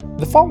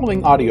The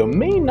following audio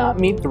may not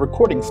meet the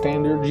recording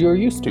standards you're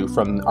used to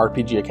from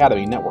RPG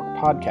Academy Network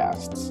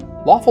podcasts.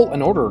 Lawful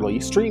and Orderly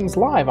streams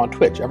live on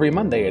Twitch every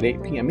Monday at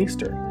 8 p.m.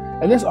 Eastern,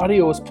 and this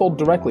audio is pulled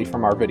directly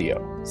from our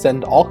video.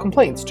 Send all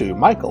complaints to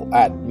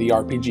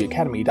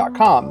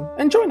michael@therpgacademy.com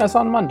and join us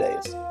on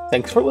Mondays.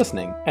 Thanks for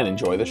listening, and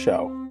enjoy the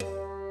show.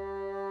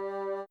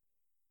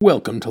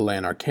 Welcome to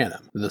Lan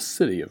Arcanum, the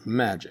city of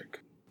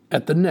magic.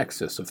 At the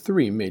nexus of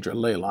three major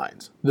ley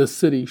lines, the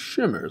city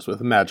shimmers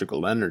with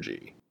magical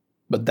energy.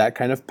 But that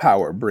kind of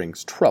power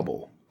brings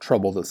trouble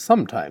that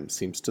sometimes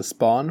seems to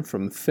spawn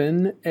from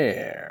thin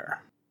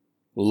air.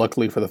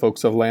 Luckily for the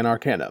folks of Lan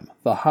Arcanum,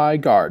 the High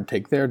Guard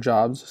take their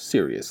jobs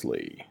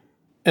seriously.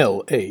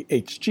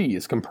 LAHG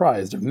is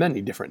comprised of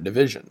many different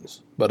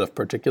divisions, but of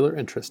particular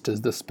interest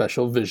is the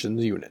Special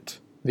Visions Unit.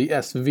 The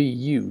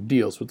SVU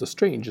deals with the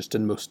strangest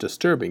and most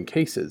disturbing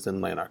cases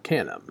in Lan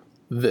Arcanum.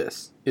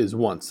 This is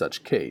one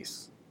such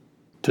case.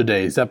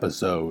 Today's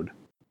episode,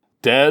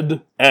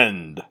 Dead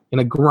End. In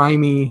a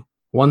grimy,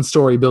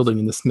 one-story building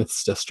in the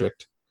Smiths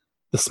district,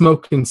 the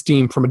smoke and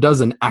steam from a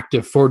dozen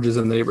active forges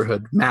in the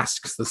neighborhood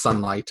masks the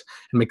sunlight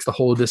and makes the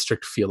whole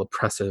district feel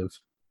oppressive.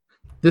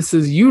 This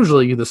is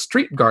usually the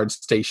street guard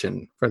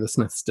station for the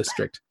Smiths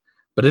district,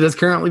 but it is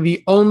currently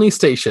the only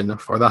station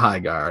for the High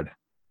Guard.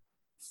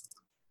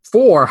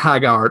 4 High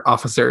Guard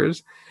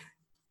officers,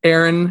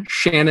 Aaron,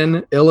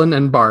 Shannon, Ilan,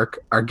 and Bark,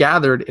 are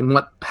gathered in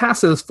what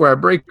passes for a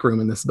break room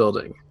in this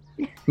building.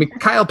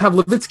 Mikhail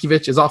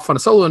Pavlovitskyevich is off on a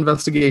solo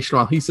investigation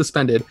while he's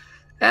suspended,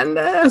 and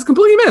has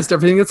completely missed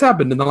everything that's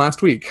happened in the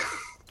last week.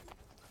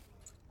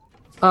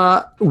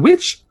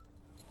 Which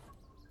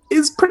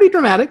is pretty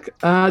dramatic.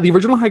 The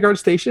original High Guard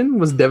station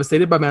was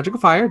devastated by magical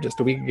fire just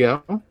a week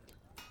ago.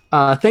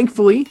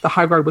 Thankfully, the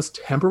High Guard was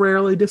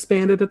temporarily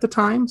disbanded at the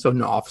time, so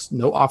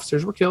no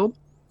officers were killed.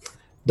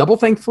 Double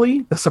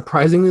thankfully, the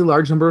surprisingly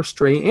large number of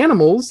stray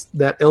animals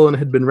that Ilan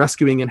had been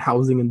rescuing and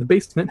housing in the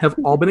basement have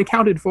all been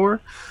accounted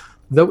for,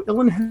 though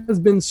Ilan has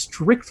been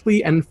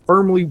strictly and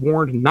firmly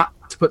warned not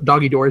to put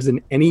doggy doors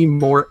in any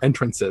more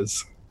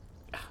entrances.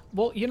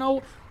 Well, you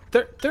know,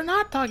 they're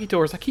not doggy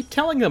doors. I keep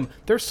telling them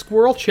they're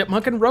squirrel,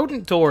 chipmunk, and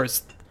rodent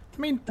doors. I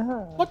mean,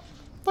 look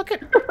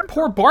at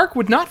poor Bark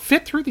would not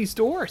fit through these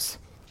doors.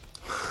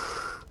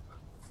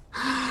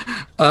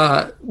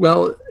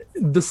 Well,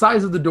 the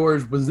size of the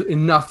doors was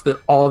enough that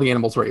all the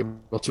animals were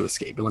able to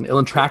escape.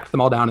 Ilan tracked them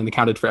all down and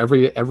accounted for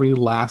every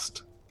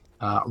last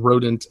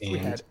rodent. And we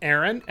had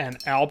Aaron and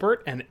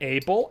Albert and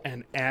Abel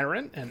and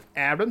Aaron and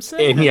Adamson.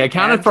 And he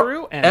accounted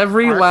Andrew for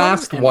every Arkham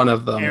last and one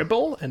of them.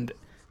 Abel and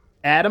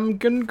Adam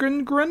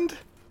Grund.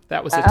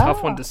 That was a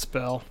tough one to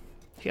spell.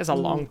 He has a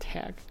long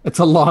tag. It's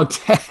a long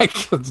tag.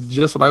 That's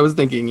just what I was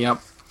thinking, yep.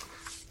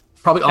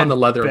 Probably on the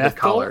leather Bethel of the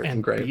collar.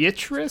 And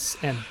Beatrice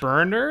and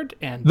Bernard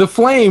and... The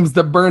flames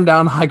that burned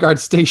down High Guard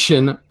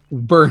Station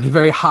burned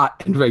very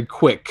hot and very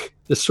quick,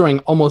 destroying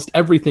almost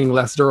everything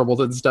less durable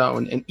than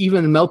stone, and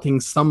even melting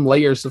some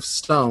layers of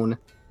stone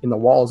in the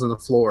walls and the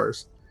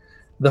floors.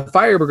 The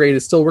fire brigade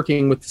is still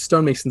working with the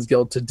Stonemasons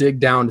Guild to dig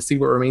down to see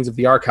what remains of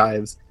the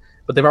archives,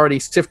 but they've already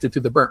sifted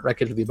through the burnt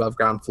wreckage of the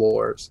above-ground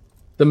floors.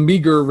 The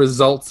meager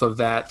results of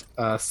that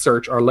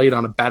search are laid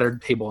on a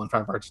battered table in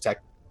front of our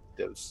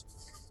detectives.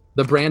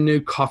 The brand new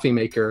coffee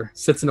maker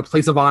sits in a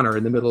place of honor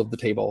in the middle of the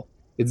table.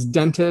 It's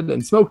dented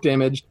and smoke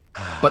damaged,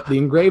 but the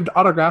engraved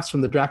autographs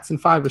from the Draxon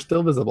 5 are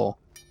still visible.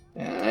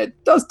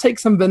 It does take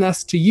some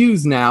finesse to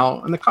use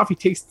now, and the coffee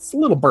tastes a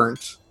little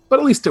burnt, but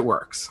at least it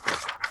works.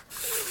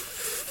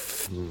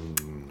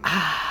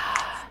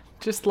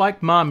 Just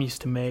like Mom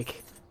used to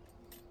make.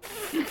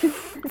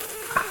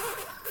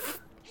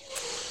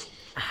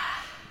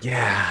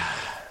 Yeah.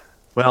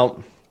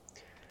 Well,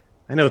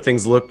 I know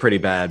things look pretty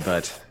bad,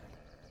 but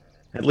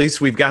at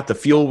least we've got the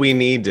fuel we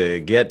need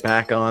to get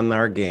back on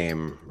our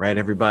game. Right,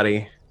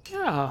 everybody?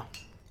 Yeah.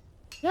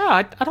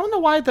 I don't know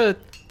why the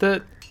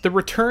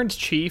returns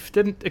chief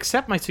didn't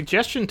accept my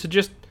suggestion to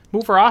just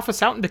move our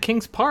office out into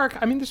Kings Park.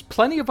 I mean, there's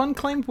plenty of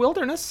unclaimed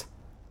wilderness.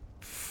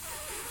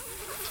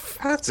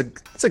 That's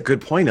a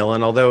good point,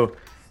 Ellen, although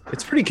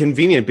it's pretty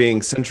convenient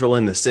being central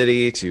in the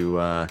city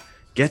to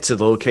get to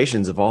the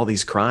locations of all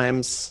these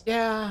crimes.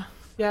 Yeah,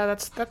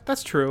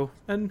 that's true.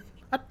 And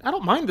I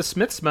don't mind the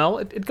Smith smell.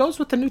 It goes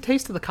with the new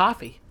taste of the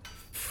coffee.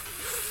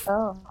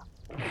 Oh.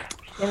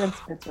 Shannon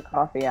spits the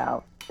coffee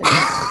out.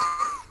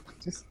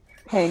 Just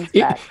hangs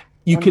back.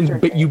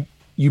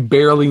 You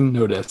barely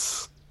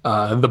notice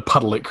the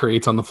puddle it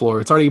creates on the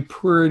floor. It's already a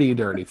pretty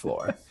dirty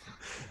floor.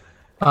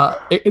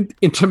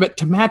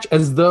 To match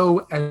as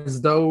though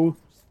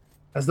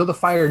the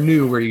fire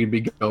knew where you'd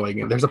be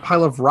going. There's a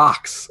pile of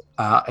rocks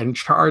and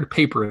charred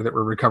paper that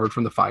were recovered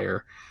from the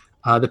fire.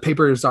 The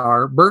papers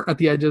are burnt at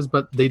the edges,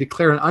 but they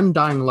declare an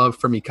undying love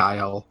for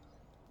Mikhail.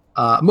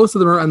 Most of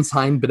them are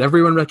unsigned, but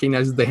everyone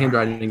recognizes the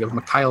handwriting of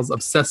Mikhail's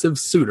obsessive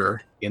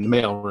suitor in the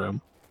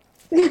mailroom.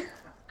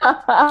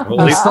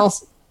 Well, at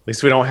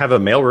least we don't have a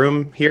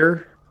mailroom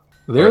here.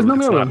 There's no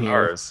mailroom here.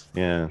 Ours.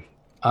 Yeah.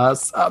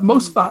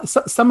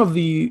 Some of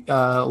the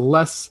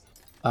less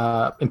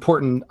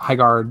important High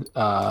Guard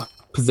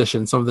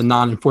positions, some of the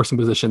non-enforcing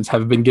positions,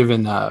 have been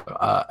given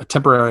a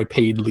temporary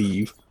paid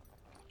leave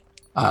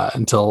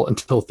until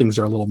things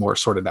are a little more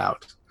sorted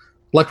out.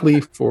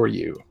 Luckily for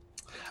you.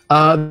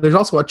 There's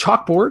also a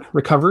chalkboard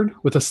recovered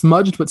with a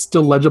smudged but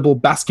still legible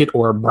basket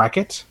or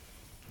bracket.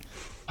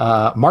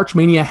 March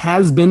Mania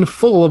has been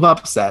full of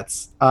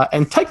upsets,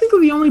 and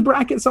technically the only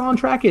bracket still on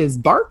track is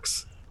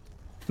Bark's.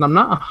 And I'm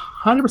not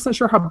 100%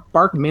 sure how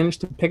Bark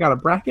managed to pick out a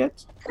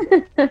bracket.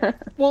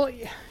 Well,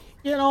 you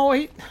know,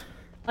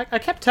 I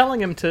kept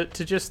telling him to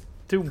just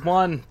do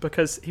one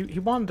because he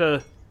wanted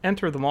to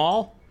enter them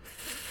all.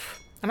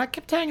 And I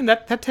kept telling him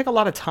that'd take a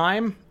lot of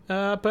time.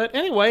 But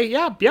anyway,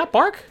 yeah,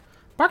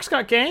 Bark's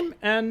got game,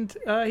 and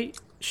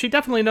she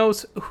definitely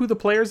knows who the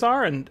players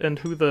are and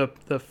who the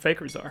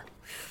fakers are.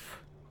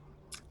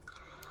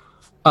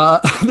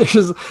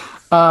 There's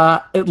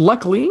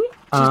luckily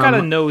She's got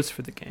a nose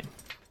for the game.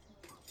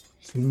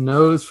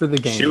 Nose for the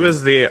game. She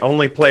was the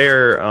only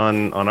player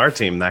on our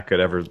team that could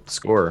ever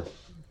score.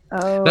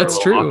 Oh, That's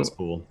true.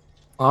 Pool.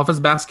 Office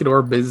basket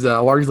orb is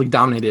largely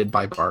dominated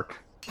by Bark.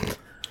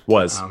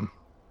 Was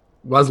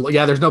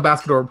There's no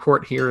basket orb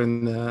court here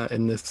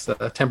in this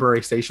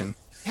temporary station.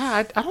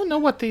 Yeah, I don't know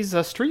what these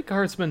street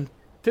guardsmen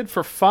did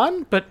for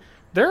fun, but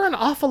there are an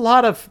awful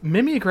lot of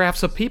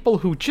mimeographs of people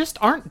who just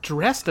aren't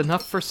dressed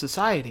enough for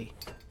society.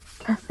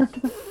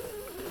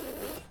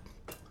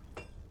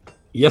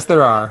 Yes,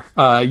 there are.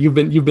 You've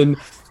been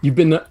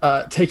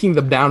taking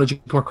them down as you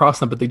come across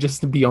them, but they just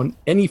seem to be on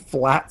any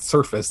flat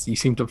surface. You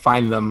seem to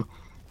find them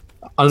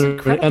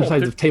under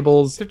sides of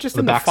tables, they're just the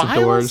in the backs of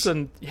files, doors,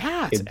 and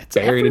yeah, it's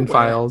buried in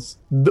everywhere. files.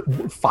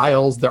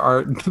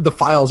 The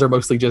files are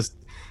mostly just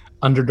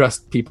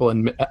underdressed people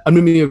and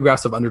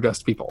mimeographs of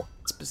underdressed people.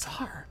 It's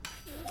bizarre.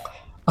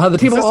 The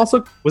table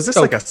also was this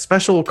like a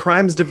special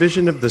crimes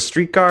division of the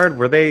street guard?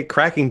 Were they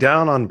cracking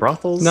down on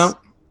brothels? No.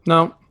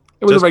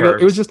 It was Just regular.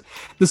 guards. It was just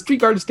the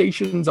street guard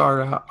stations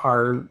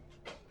are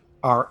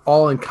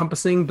all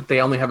encompassing, but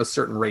they only have a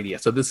certain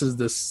radius. So this is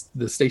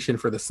the station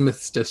for the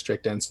Smiths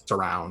district and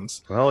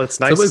surrounds. Well, it's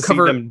nice we'll to see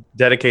them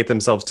dedicate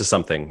themselves to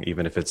something,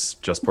 even if it's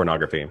just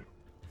pornography.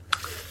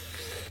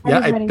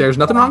 Yeah, there's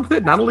nothing wrong with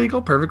it. Not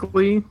illegal.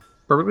 Perfectly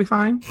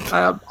fine.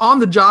 On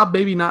the job,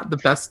 maybe not the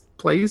best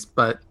place,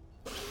 but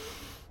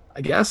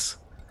I guess.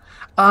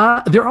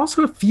 There are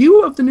also a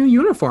few of the new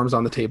uniforms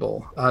on the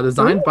table,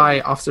 designed by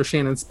Officer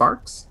Shannon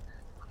Sparx.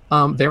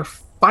 They're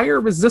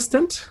fire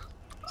resistant,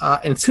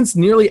 and since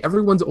nearly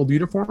everyone's old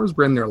uniforms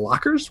were in their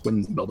lockers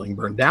when the building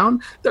burned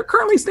down, they're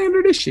currently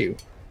standard issue.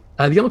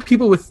 The only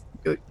people with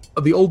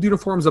the old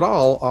uniforms at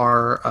all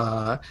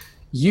are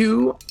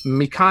you,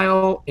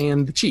 Mikhail,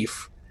 and the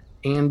chief.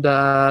 And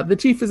the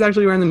chief is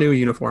actually wearing the new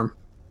uniform.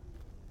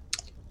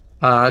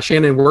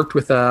 Shannon worked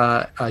with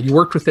a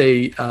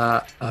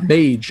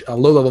mage, a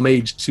low-level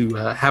mage, to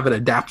have it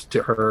adapt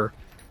to her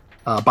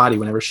body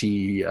whenever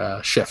she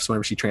shifts,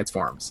 whenever she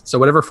transforms. So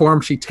whatever form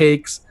she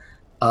takes,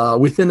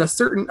 within a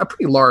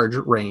pretty large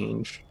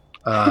range,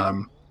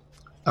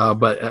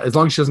 but as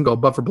long as she doesn't go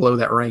above or below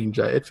that range,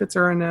 it fits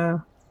her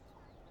in.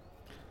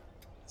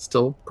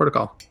 Still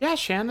protocol. Yeah,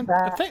 Shannon.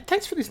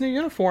 Thanks for these new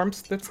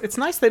uniforms. It's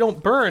nice they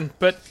don't burn,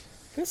 but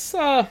this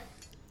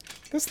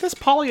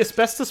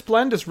polyasbestos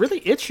blend is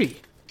really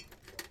itchy.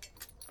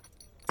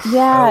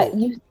 Yeah,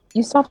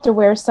 you still have to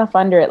wear stuff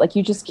under it. Like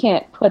you just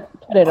can't put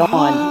it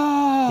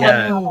on.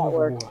 Yeah. How that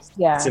works.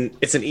 Yeah.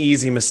 It's an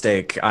easy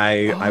mistake.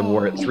 I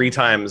wore it 3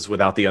 times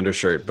without the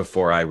undershirt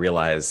before I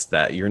realized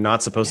that you're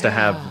not supposed to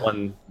have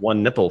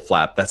one nipple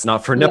flap. That's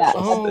not for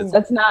nipples. Yeah,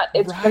 that's not.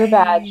 It's for the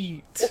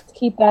badge. Just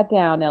keep that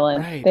down,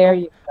 Ellen. Right. There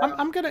you go.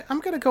 I'm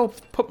gonna go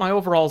put my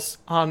overalls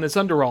on as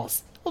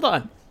underalls. Hold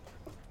on.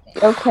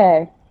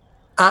 Okay.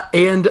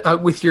 And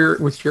with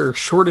your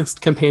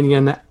shortest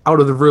companion out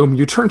of the room,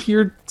 you turn to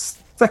your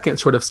second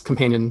shortest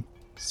companion,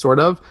 sort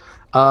of.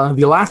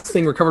 The last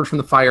thing recovered from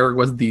the fire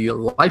was the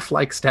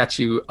lifelike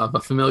statue of a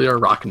familiar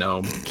rock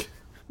gnome.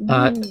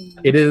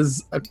 It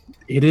is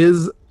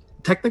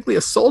technically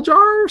a soul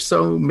jar,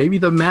 so maybe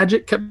the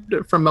magic kept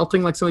it from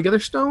melting like some of the other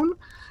stone.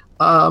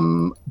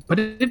 But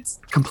it's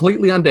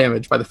completely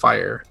undamaged by the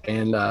fire,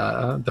 and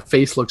the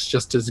face looks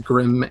just as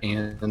grim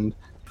and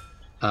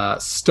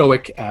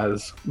stoic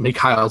as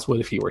Mikhail's would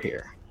if he were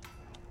here.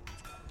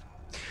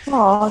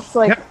 Oh, it's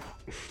like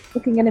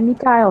looking in a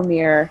Mikhail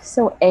mirror.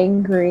 So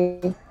angry,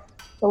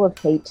 full of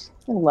hate.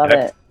 I love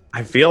it.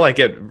 I feel like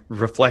it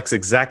reflects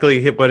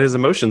exactly what his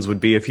emotions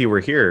would be if he were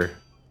here.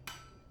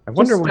 I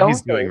wonder what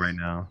he's doing right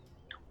now.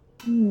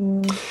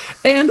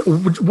 And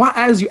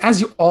as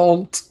you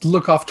all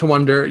look off to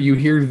wonder, you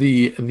hear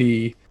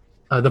the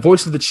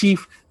voice of the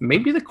chief,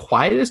 maybe the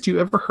quietest you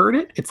ever heard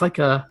it. It's like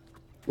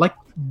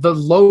the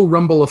low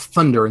rumble of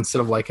thunder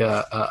instead of like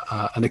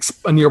a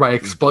nearby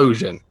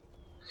explosion.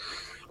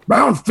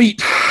 Brownfeet,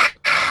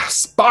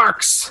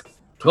 Sparx,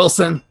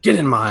 Twillson, get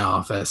in my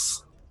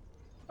office.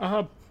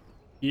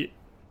 In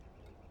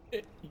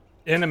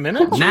a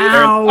minute?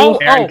 Now!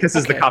 Aaron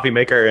kisses the coffee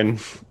maker and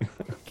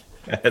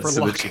heads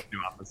to the chief's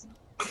new office.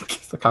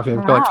 The coffee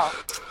maker. Wow.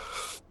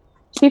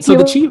 Chief, So you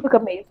the chief look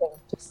amazing.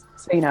 Just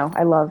so you know,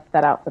 I love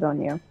that outfit on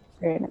you.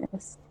 Very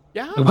nice.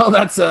 Yeah. Well,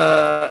 that's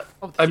I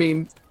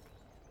mean,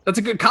 that's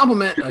a good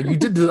compliment. You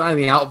did design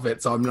the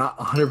outfit, so I'm not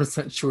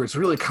 100% sure. It's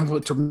really a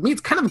compliment to me.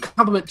 It's kind of a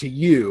compliment to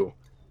you.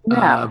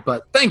 Yeah.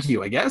 But thank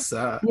you, I guess.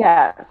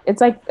 Yeah,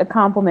 it's like a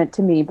compliment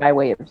to me by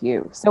way of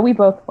you. So we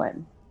both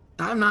win.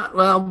 I'm not.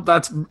 Well,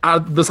 that's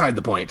beside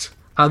the point.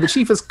 The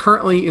chief is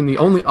currently in the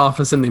only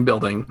office in the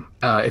building.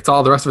 It's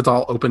all the rest of it's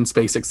all open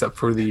space except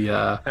for the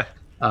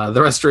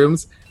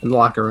restrooms and the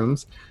locker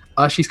rooms.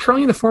 She's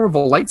currently in the form of a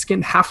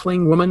light-skinned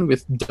halfling woman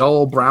with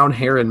dull brown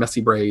hair and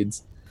messy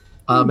braids.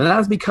 And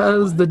that's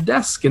because the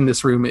desk in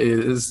this room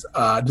is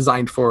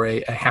designed for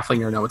a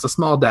halfling or no. It's a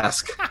small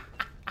desk.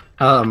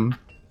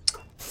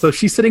 So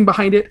she's sitting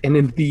behind it, and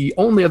in the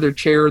only other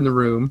chair in the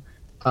room,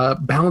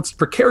 balanced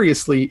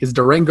precariously, is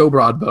Durango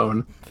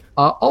Broadbone,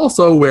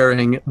 also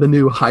wearing the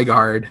new High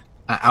Guard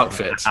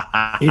outfit.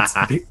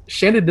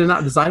 Shannon did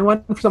not design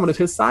one for someone of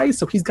his size,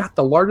 so he's got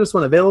the largest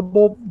one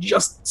available,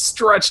 just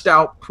stretched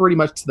out pretty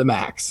much to the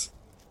max.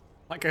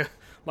 Like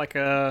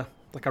a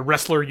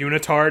wrestler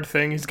unitard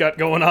thing he's got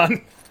going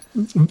on.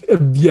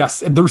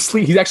 Yes, and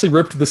he actually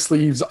ripped the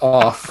sleeves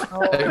off.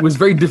 It was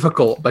very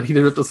difficult, but he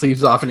did rip the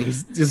sleeves off, and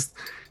he's just,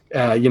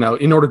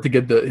 in order to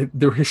get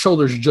his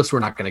shoulders just were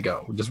not going to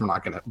go. Just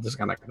not going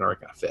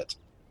to fit.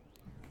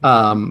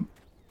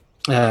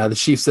 The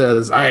chief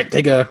says, "All right,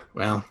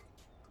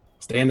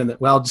 stand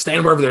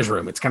wherever there's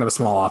room. It's kind of a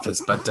small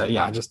office, but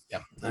everybody's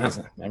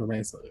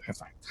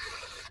that's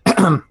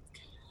fine."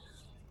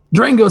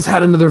 Durango's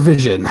had another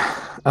vision.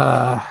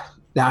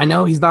 Now, I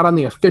know he's not on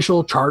the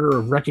official charter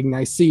of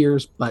recognized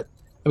seers, but,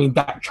 I mean,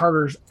 that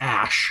charter's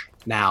ash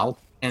now,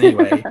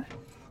 anyway.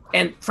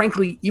 And,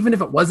 frankly, even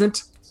if it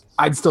wasn't,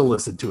 I'd still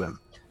listen to him.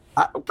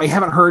 I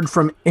haven't heard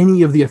from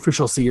any of the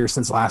official seers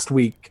since last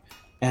week,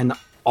 and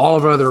all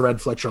of our other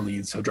Red Fletcher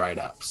leads have dried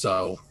up.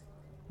 So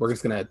we're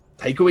just going to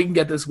take what we can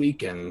get this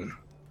week and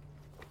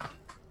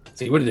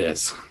see what it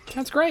is.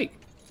 That's great.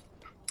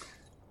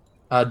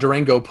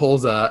 Durango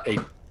pulls a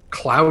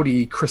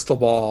cloudy crystal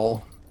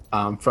ball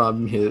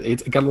from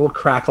it's got a little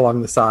crack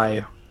along the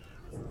side,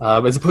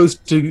 as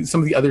opposed to some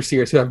of the other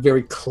seers who have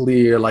very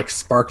clear, like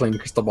sparkling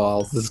crystal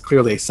balls. This is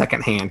clearly a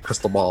second-hand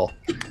crystal ball.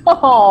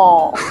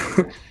 Oh,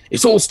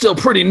 It's all still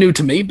pretty new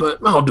to me, but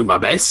I'll do my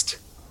best.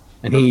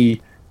 And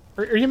he,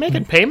 are you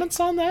making payments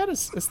on that?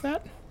 Is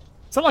that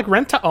like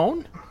rent to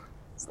own?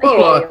 it's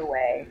the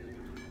way.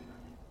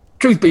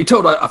 Truth be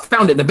told, I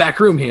found it in the back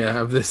room here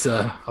of this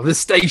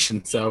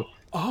station. So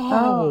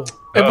It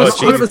was,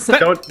 geez.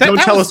 Don't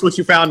tell us what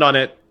you found on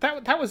it.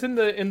 That was in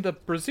the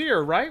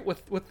brazier, right?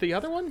 With the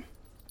other one?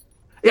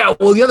 yeah,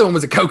 well, the other one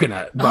was a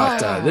coconut,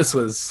 but this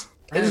was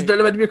it's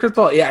turned out to be a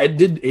crystal ball. Yeah, it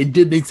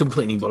did need some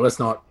cleaning, but let's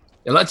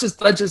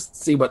just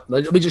see what.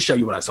 Let me just show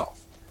you what I saw.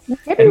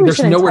 Maybe we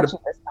shouldn't touch it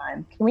this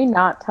time. Can we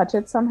not touch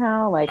it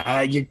somehow? Like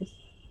you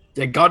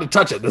got to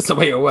touch it. That's the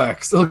way it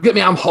works. Look at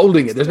me, I'm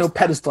holding it. There's no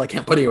pedestal I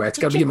can't put anywhere. It's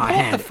got to be in my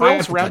hand. The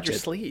frills around your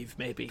sleeve,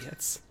 maybe.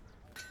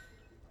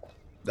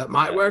 That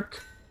might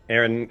work.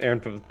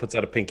 Aaron puts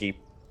out a pinky.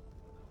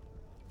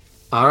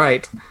 All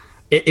right.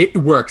 It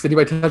works.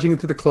 Anybody touching it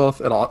through the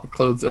clothes,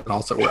 it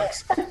also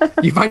works.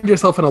 You find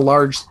yourself in a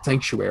large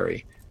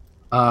sanctuary.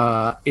 You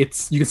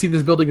can see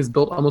this building is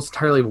built almost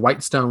entirely of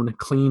white stone,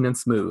 clean and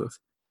smooth.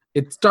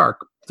 It's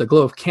dark. The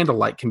glow of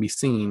candlelight can be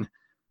seen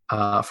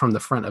from the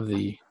front of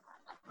the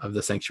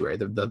sanctuary,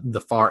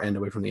 the far end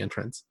away from the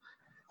entrance.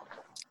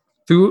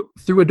 Through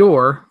a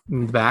door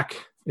in the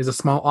back is a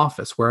small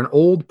office where an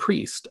old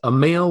priest, a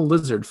male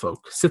lizard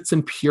folk, sits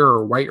in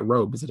pure white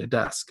robes at a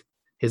desk,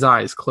 his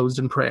eyes closed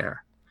in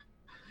prayer.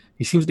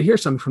 He seems to hear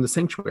something from the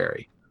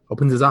sanctuary,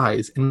 opens his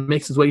eyes, and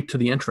makes his way to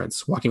the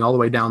entrance, walking all the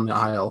way down the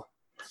aisle,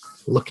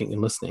 looking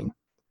and listening.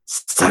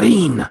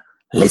 "Serene,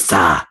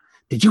 Lissa,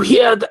 did you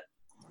hear that?"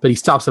 But he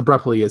stops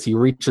abruptly as he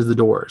reaches the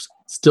doors,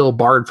 still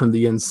barred from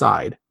the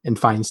inside, and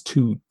finds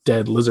two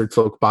dead lizard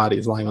folk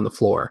bodies lying on the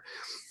floor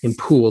in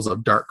pools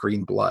of dark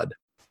green blood.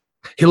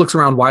 He looks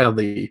around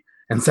wildly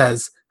and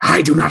says,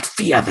 "I do not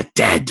fear the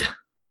dead."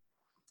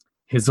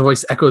 His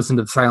voice echoes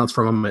into the silence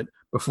for a moment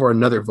before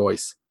another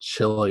voice,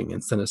 chilling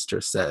and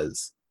sinister,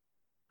 says,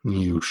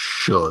 "You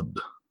should."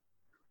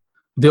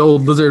 The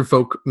old lizard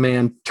folk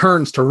man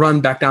turns to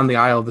run back down the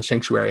aisle of the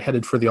sanctuary,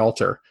 headed for the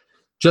altar.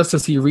 Just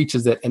as he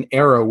reaches it, an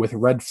arrow with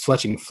red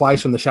fletching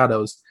flies from the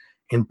shadows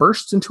and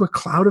bursts into a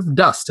cloud of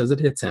dust as it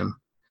hits him.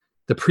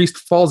 The priest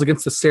falls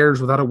against the stairs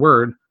without a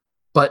word,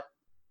 but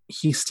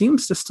he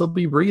seems to still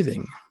be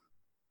breathing.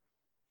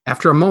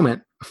 After a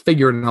moment, a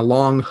figure in a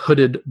long,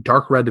 hooded,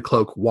 dark red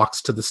cloak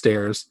walks to the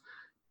stairs,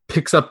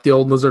 picks up the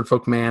old lizard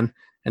folk man,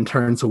 and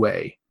turns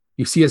away.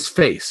 You see his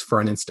face for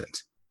an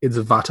instant. It's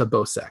Vata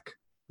Bosek,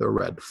 the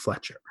Red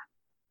Fletcher.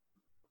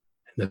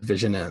 And the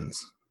vision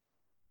ends.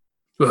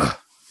 Ugh.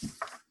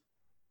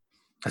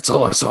 That's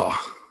all I saw.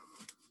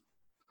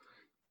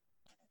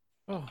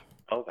 Oh,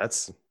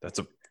 that's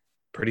a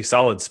pretty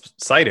solid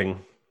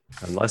sighting.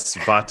 Unless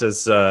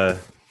Vata's,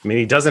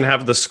 he doesn't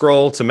have the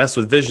scroll to mess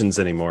with visions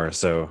anymore,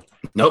 so...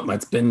 Nope,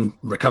 it's been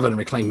recovered and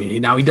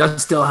reclaimed. Now, he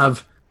does still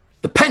have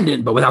the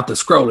pendant, but without the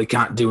scroll, he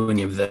can't do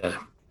any of the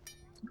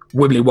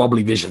wibbly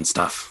wobbly vision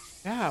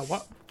stuff. Yeah,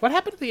 what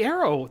happened to the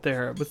arrow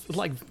there? It was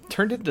like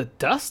turned into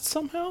dust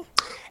somehow?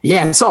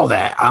 Yeah, I saw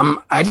that.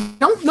 I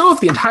don't know if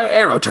the entire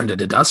arrow turned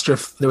into dust or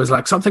if there was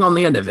like something on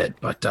the end of it,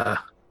 but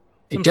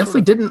it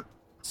definitely didn't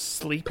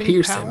sleeping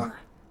pierce power? him.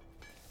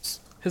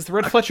 Has the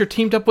Red Fletcher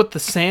teamed up with the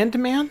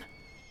Sandman?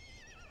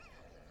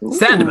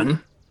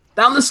 Sandman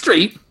down the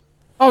street.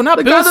 Oh, not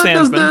The Bill guy that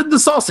does Sandman. the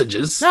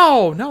sausages.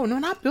 No,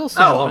 not Bill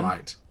Sandman. Oh, all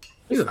right.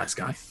 He's a nice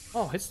guy.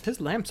 Oh, his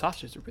lamb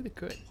sausages are really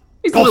good.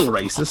 He's a little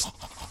racist,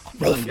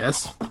 I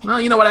guess. Well,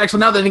 you know what?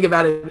 Actually, now that I think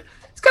about it,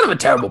 he's kind of a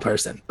terrible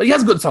person, but he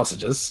has good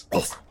sausages.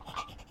 No.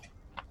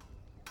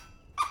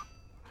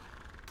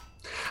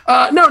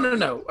 I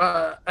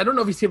don't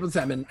know if he's teamed up with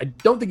Sandman. I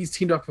don't think he's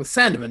teamed up with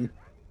Sandman.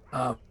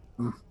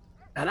 And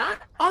I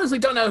honestly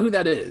don't know who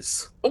that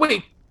is. Oh,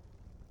 wait.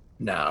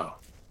 No.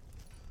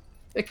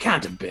 It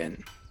can't have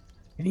been.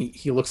 And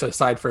he looks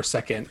aside for a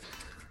second,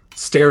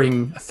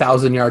 staring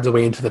 1,000 yards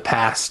away into the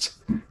past.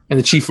 And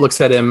the chief looks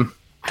at him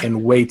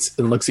and waits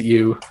and looks at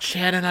you.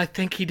 Shannon, I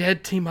think he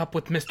did team up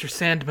with Mr.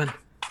 Sandman.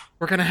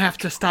 We're gonna have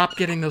to stop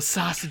getting those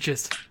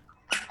sausages.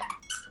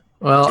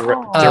 Well,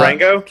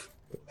 Durango?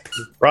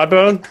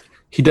 Broadbone?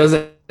 he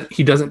doesn't,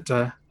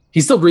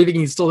 he's still breathing.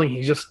 He's still thinking.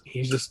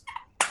 He's just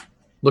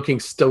looking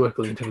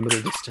stoically into the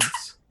middle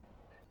distance.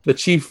 The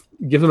chief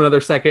gives him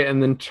another second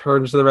and then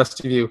turns to the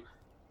rest of you.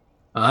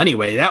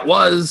 Anyway, that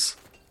was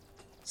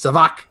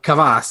Savak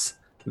Kavas,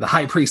 the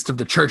high priest of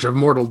the Church of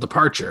Mortal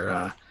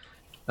Departure.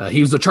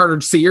 He was a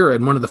chartered seer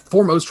and one of the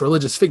foremost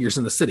religious figures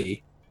in the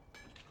city.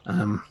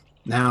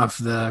 Now, if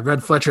the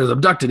Red Fletcher has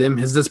abducted him,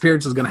 his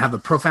disappearance is going to have a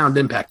profound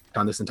impact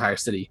on this entire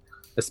city,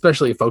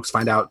 especially if folks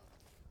find out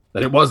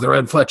that it was the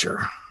Red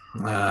Fletcher.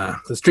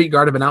 The street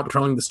guard have been out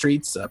patrolling the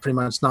streets pretty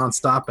much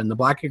nonstop, and the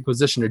Black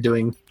Inquisition are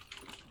doing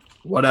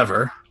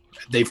whatever.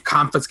 They've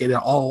confiscated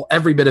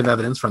every bit of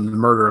evidence from the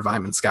murder of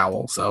Iman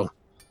Scowl, so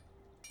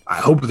I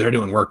hope they're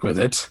doing work with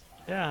it.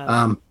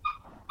 Yeah.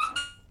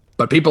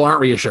 But people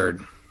aren't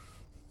reassured.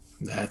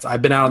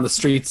 I've been out on the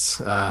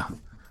streets.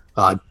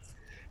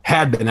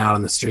 Had been out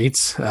on the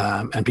streets,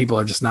 and people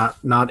are just not.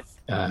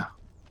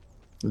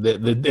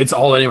 It's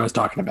all anyone's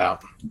talking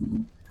about.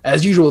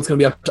 As usual, it's going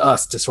to be up to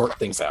us to sort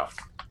things out.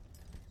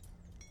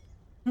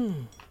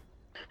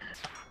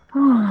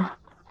 All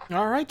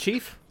right,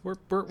 Chief.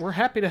 We're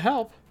happy to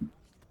help.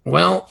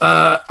 Well,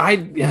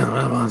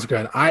 that's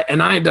good. I'd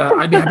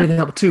be happy to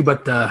help too,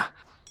 but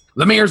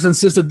the mayor's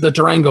insisted that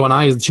Durango and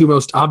I, as the two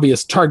most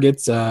obvious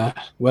targets, that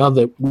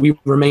we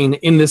remain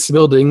in this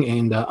building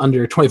and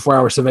under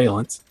 24-hour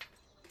surveillance.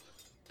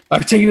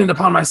 I've taken it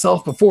upon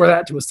myself before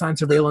that to assign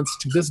surveillance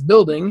to this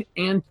building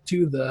and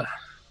to the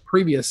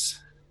previous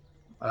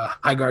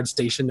high guard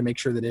station to make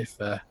sure that if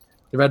the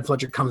Red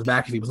Fletcher comes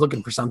back, if he was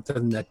looking for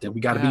something, that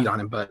we got a beat on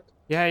him. But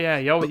yeah,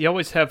 you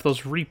always have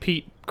those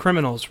repeat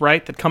criminals,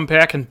 right, that come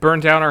back and burn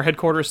down our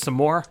headquarters some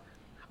more.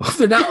 Well,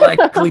 they're not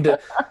likely to.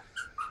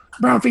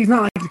 Brownfeet's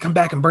not likely to come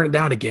back and burn it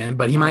down again,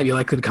 but he might be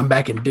likely to come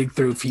back and dig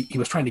through if he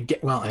was trying to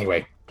get. Well,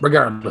 anyway,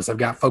 regardless, I've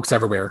got folks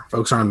everywhere.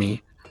 Folks are on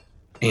me,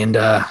 and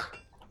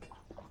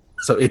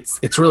so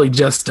it's really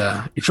just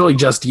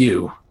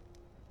you.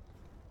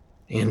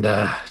 And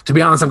to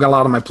be honest, I've got a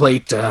lot on my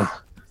plate.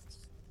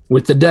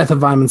 With the death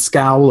of Iman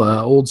Scowl,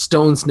 old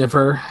Stone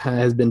Sniffer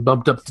has been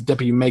bumped up to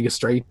deputy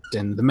magistrate,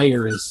 and the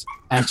mayor is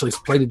actually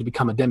slated to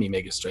become a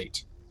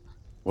demi-magistrate.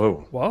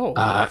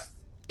 Whoa.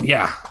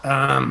 Yeah.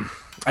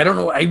 I don't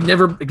know. I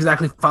never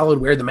exactly followed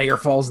where the mayor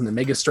falls in the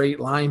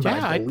magistrate line, but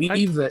I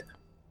believe that.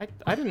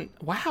 I didn't.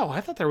 Wow,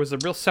 I thought there was a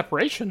real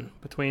separation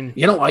between.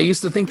 I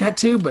used to think that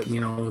too, but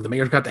the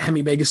mayor's got the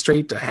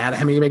hemi-magistrate, had a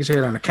hemi-magistrate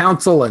on a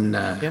council, and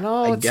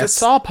I guess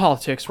it's all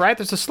politics, right?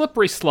 There's a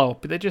slippery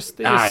slope. They just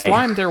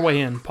slime their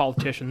way in,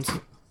 politicians.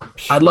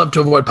 I'd love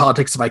to avoid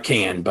politics if I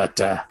can, but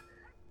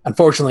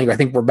unfortunately, I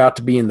think we're about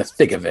to be in the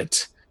thick of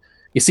it.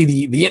 You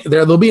see,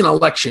 there'll be an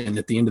election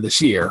at the end of this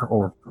year,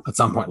 or at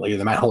some point later,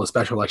 they might hold a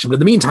special election. But in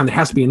the meantime, there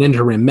has to be an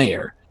interim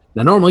mayor.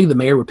 Now, normally the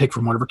mayor would pick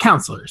from one of her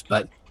councilors,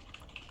 but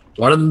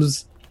one of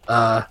them's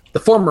the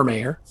former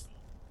mayor,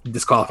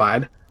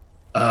 disqualified.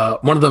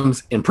 One of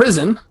them's in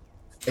prison,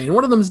 and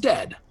one of them's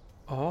dead.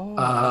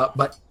 Oh.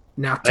 But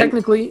now,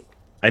 technically,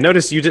 I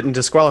noticed you didn't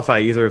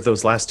disqualify either of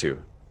those last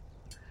two.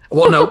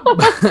 Well, no.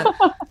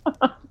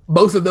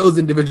 Both of those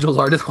individuals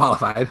are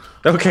disqualified.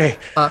 Okay.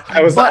 I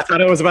thought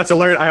I was about to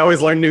learn. I always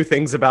learn new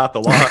things about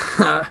the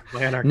law.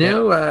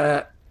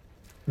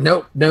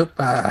 Nope.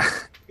 Now,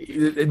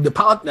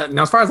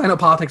 as far as I know,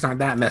 politics aren't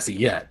that messy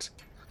yet.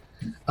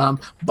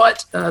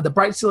 But the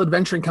Bright Steel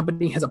Adventuring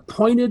Company had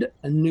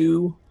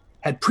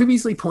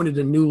previously appointed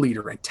a new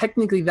leader, and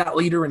technically that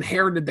leader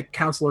inherited the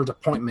councilor's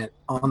appointment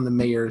on the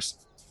mayor's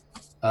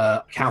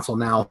council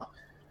now.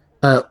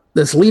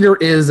 This leader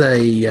is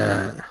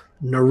a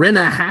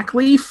Narina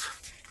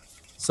Hackleaf.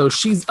 So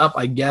she's up,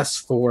 I guess,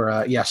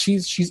 for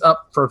she's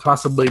up for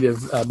possibility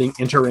of being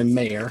interim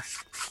mayor.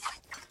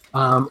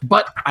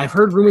 But I've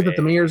heard rumors that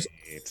the mayor's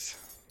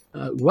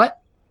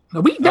what?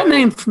 That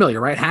name's familiar,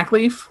 right?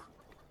 Hackleaf.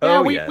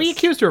 Yeah, we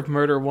accused her of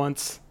murder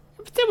once.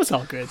 It was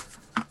all good.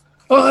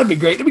 Oh, that'd be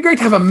great. It'd be great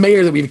to have a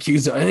mayor that we've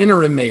accused of, an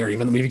interim mayor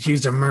even that we've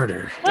accused of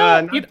murder.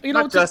 Well,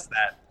 not just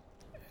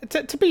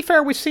that. To be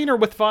fair, we've seen her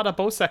with Vada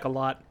Bosek a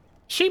lot.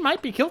 She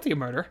might be guilty of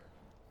murder.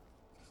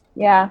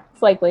 Yeah,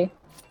 it's likely.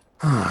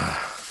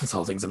 This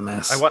whole thing's a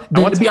mess. I want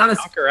to be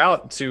honest, knock her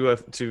out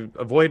to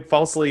avoid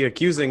falsely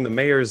accusing the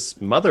mayor's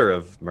mother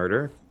of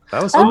murder.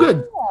 That was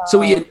good. So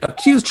we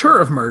accused her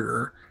of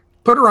murder,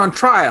 put her on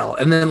trial,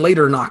 and then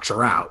later knocks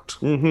her out.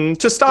 Mm-hmm.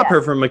 To stop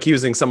her from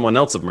accusing someone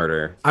else of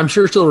murder. I'm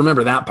sure she'll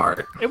remember that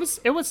part. It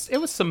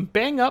was some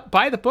bang up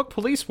by the book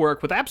police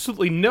work with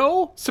absolutely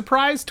no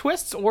surprise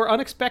twists or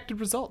unexpected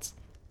results,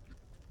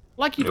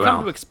 like you'd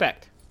come to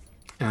expect.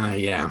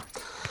 Yeah.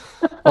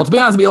 Well, to be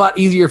honest, it'd be a lot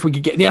easier if we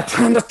could get... Yeah,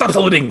 stop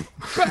loading.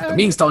 The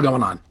meeting's still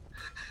going on.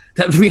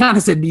 To be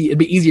honest, it'd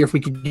be easier if we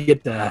could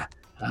get the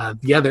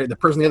other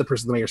person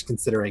the mayor's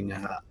considering,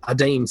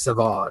 Dame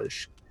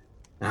Savage.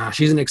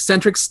 She's an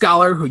eccentric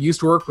scholar who used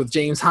to work with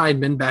James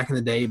Hydeman back in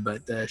the day,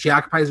 but she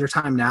occupies her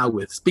time now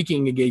with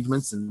speaking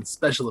engagements and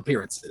special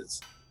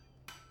appearances.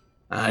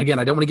 Again,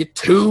 I don't want to get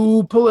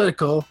too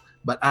political,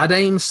 but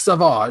Dame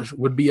Savage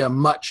would be a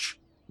much,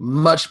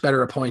 much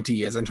better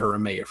appointee as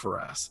interim mayor for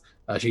us.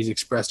 She's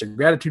expressed her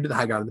gratitude to the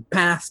High God of the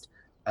past.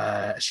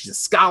 She's a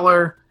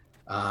scholar,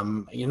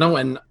 and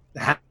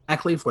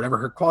Hackleaf, whatever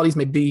her qualities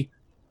may be,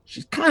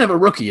 she's kind of a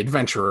rookie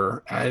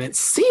adventurer. And it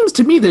seems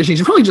to me that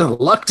she's really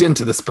just lucked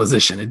into this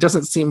position. It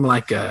doesn't seem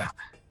like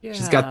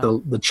she's got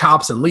the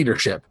chops and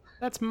leadership.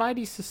 That's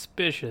mighty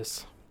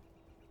suspicious.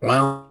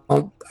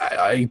 Well,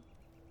 I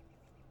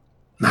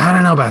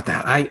don't know about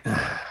that.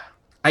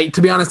 I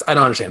to be honest, I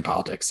don't understand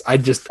politics. I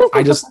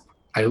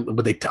hear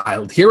what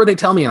they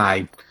tell me and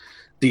I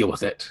deal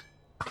with it.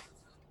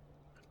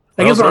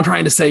 I guess what I'm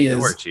trying to say is...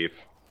 We're cheap.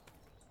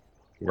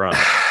 Run.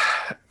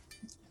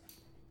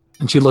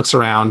 And she looks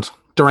around.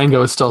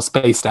 Durango is still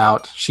spaced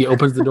out. She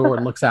opens the door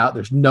and looks out.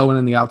 There's no one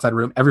in the outside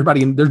room.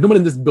 There's no one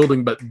in this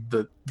building but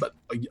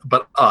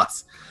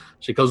us.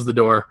 She closes the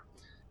door.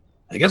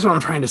 I guess what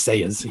I'm trying to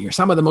say is you're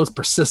some of the most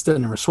persistent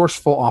and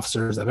resourceful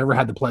officers I've ever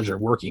had the pleasure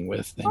of working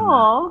with. And,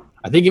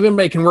 I think if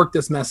anybody can work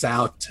this mess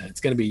out, it's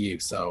going to be you.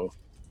 So,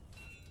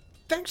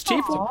 thanks,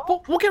 Chief.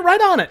 We'll get right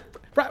on it.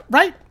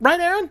 Right,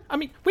 Aaron? I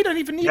mean, we don't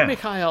even need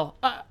Mikhail.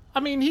 I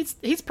mean,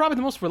 he's probably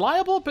the most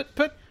reliable, but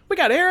we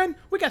got Aaron,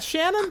 we got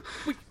Shannon.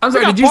 I'm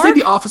sorry, did you say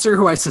the officer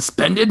who I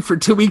suspended for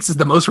 2 weeks is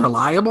the most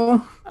reliable?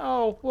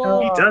 Oh,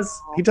 well.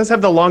 He does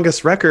have the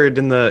longest record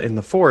in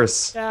the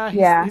force.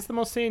 Yeah, he's the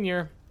most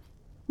senior.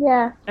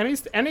 Yeah.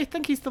 And I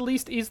think he's the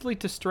least easily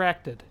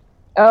distracted.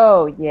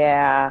 Oh,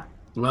 yeah.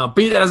 Well,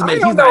 be that as it may,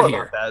 he's not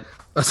here.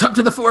 It's up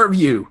to the four of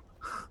you.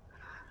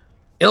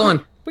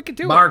 Ilan, we could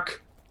do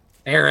Mark,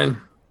 Aaron,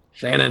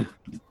 Shannon,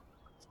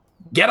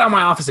 get out of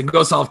my office and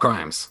go solve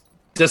crimes.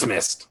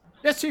 Dismissed.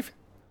 Yes, Chief.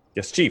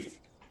 Yes, Chief.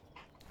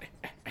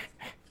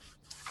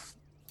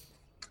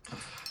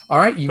 All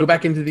right, you go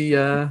back into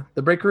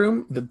the break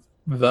room,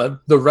 the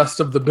rest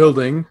of the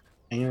building,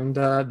 and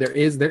there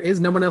is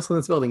no one else in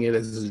this building. It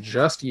is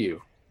just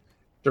you.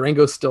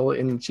 Durango's still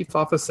in the chief's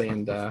office,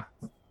 and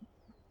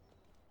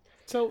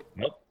so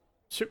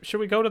should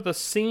we go to the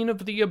scene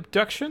of the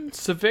abduction,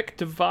 Civic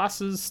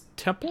DeVos's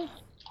temple?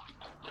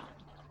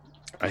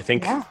 I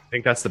think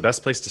that's the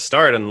best place to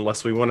start,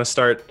 unless we want to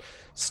start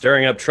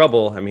stirring up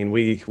trouble. I mean,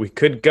 we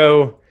could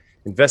go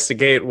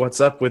investigate what's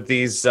up with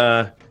these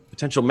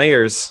potential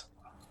mayors.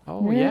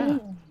 Oh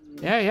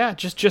yeah.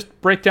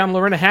 Just break down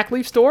Lorena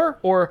Hackleaf's door,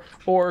 or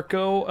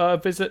go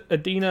visit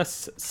Adina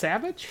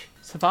Savage.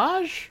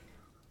 Adema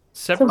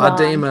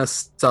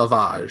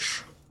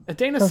Sauvage.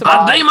 Adina Savage.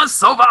 Adema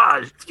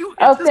Sauvage.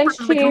 If this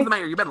person becomes the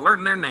mayor, you better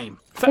learn their name.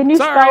 Can you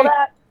spell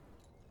that?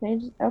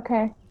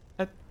 Okay.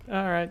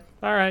 All right.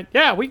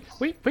 Yeah, we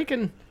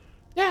can.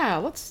 Yeah,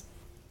 let's.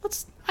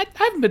 I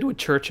haven't been to a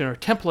church or a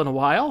temple in a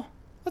while.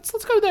 Let's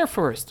go there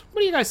first.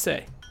 What do you guys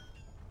say?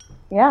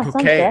 Yeah.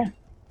 Sounds good.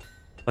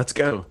 Let's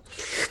go.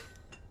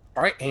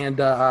 All right, and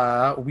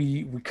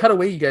we cut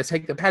away. You guys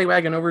take the paddy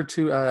wagon over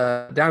to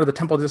down to the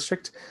Temple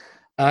District,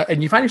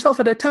 and you find yourself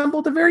at a temple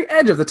at the very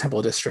edge of the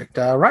Temple District,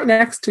 right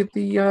next to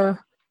the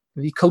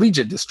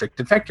Collegiate District.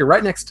 In fact, you're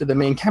right next to the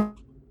main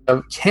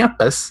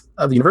campus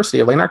of the University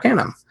of Lane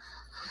Arcanum.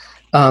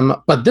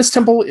 But this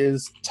temple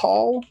is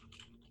tall,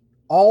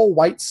 all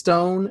white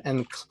stone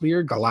and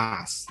clear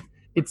glass.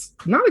 It's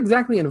not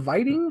exactly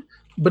inviting,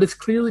 but it's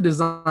clearly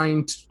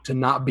designed to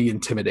not be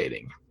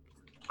intimidating.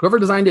 Whoever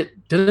designed it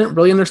didn't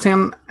really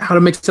understand how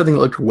to make something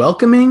that looked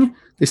welcoming.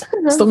 They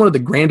still wanted the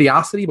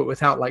grandiosity, but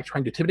without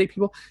trying to intimidate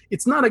people.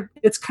 It's not a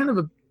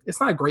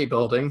great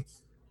building,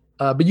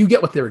 but you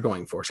get what they were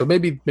going for. So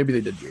maybe they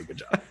did do a good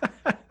job.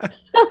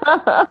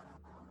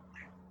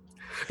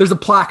 There's a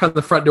plaque on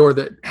the front door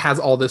that has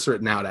all this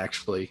written out,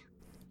 actually,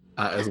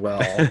 as well.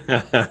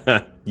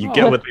 You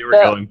get what they were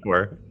going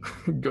for.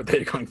 What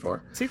they're going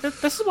for. See,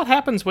 this is what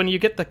happens when you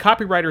get the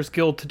Copywriters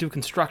Guild to do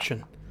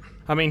construction.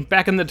 I mean,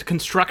 back in the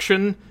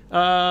construction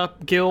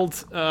guild,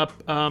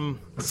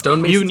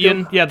 Stonemasons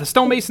union, Guild? yeah, the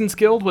Stonemasons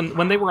Guild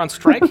when they were on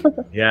strike.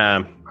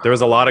 Yeah, there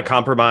was a lot of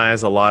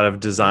compromise, a lot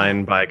of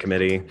design by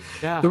committee.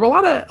 Yeah, There were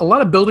a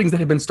lot of buildings that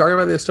had been started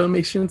by the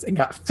stonemasons and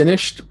got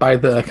finished by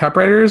the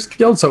Copywriters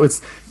Guild. So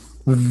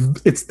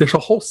there's a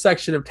whole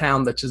section of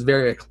town that's just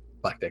very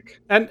eclectic.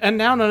 and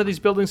now none of these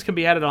buildings can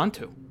be added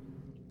onto.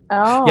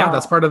 Oh. Yeah,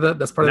 that's part of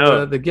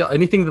the guild.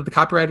 Anything that the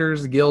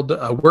Copywriters Guild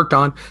worked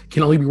on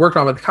can only be worked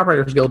on by the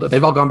Copywriters Guild.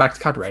 They've all gone back to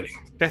copywriting.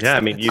 Yeah, I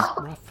mean,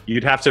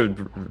 you'd have to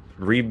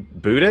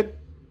reboot it.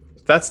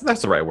 That's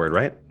the right word,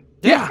 right?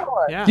 Yeah.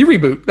 Yeah. You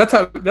reboot. That's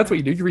what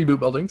you do. You reboot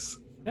buildings.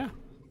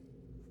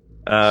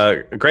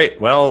 Yeah. Great.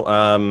 Well,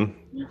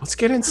 let's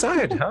get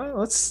inside, huh?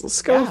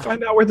 Let's go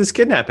find out where this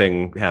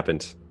kidnapping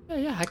happened.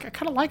 Yeah. I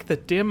kind of like the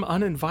dim,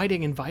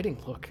 uninviting,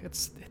 inviting look.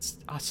 It's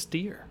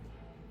austere.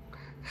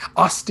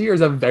 Austere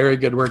is a very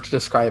good word to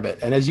describe it.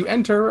 And as you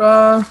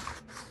enter,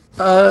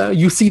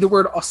 you see the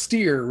word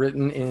austere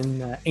written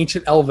in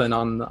ancient Elven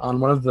on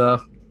one of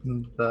the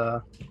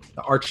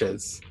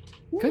arches.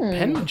 Good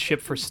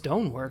penmanship for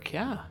stonework.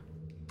 Yeah.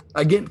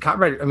 Again,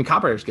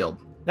 Copywriters Guild,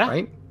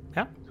 right?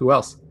 Yeah. Who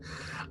else?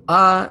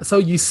 So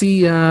you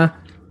come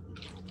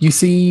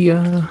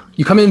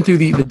in through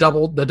the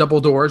double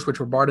doors, which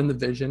were barred in the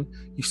vision.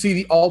 You see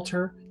the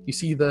altar. You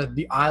see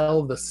the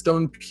aisle, the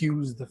stone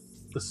pews, the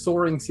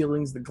soaring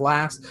ceilings, the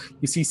glass.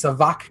 You see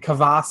Savak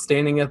Kavas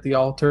standing at the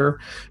altar.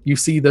 You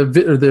see the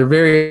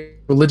very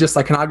religious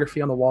iconography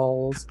on the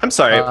walls. I'm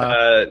sorry,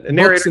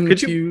 narrator.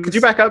 Could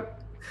you back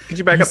up? Could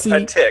you back up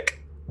a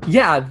tick?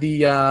 Yeah,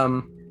 the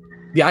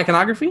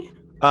iconography.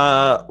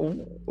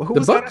 Who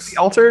was that at the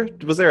altar?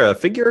 Was there a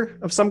figure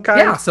of some kind?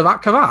 Yeah,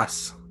 Savak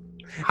Kavas,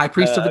 High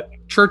Priest of the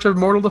Church of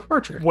Mortal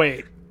Departure.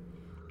 Wait.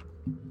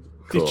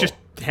 Cool. He's just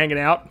hanging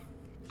out.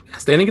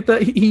 He's standing at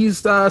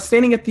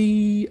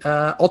the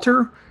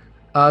altar,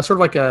 sort of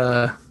like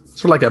a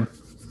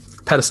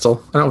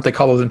pedestal. I don't know what they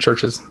call those in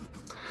churches.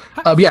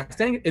 But yeah,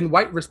 standing in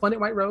resplendent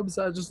white robes,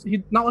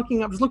 he's not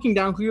looking up, just looking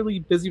down,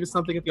 clearly busy with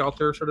something at the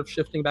altar, sort of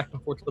shifting back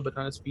and forth a little bit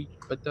on his feet.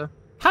 But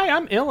Hi,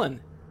 I'm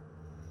Illan.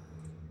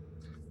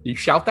 you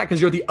shout that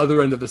because you're the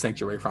other end of the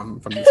sanctuary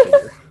from this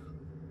figure.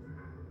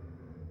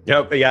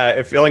 Yep. Yeah.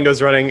 If Ellen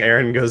goes running,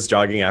 Aaron goes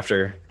jogging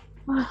after.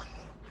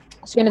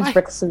 Shannon's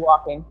briskly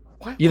walking.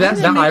 Yeah,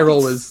 that eye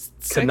roll is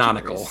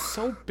canonical.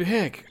 So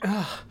big.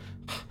 Ugh.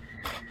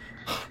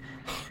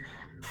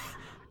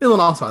 Ilan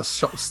also has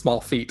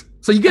small feet.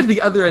 So you get to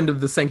the other end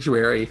of the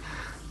sanctuary,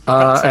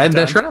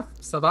 and sure enough,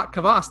 Savak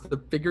Kavas, the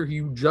figure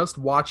you just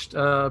watched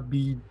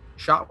be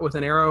shot with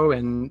an arrow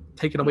and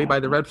taken away by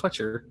the Red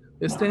Fletcher,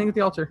 is standing at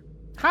the altar.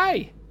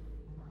 Hi.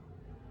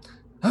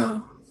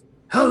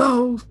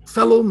 Hello,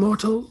 fellow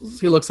mortals.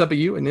 He looks up at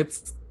you, and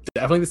it's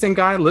definitely the same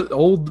guy,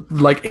 old,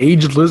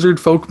 aged lizard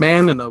folk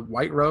man in the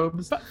white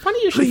robes. But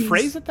funny you should Please,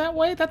 phrase it that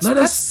way. Let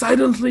us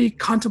silently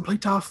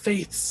contemplate our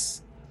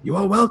faiths. You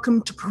are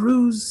welcome to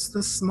peruse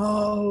the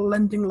small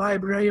lending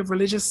library of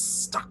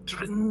religious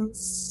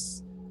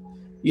doctrines.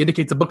 He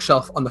indicates a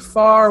bookshelf on the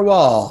far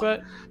wall,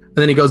 and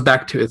then he goes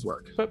back to his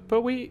work.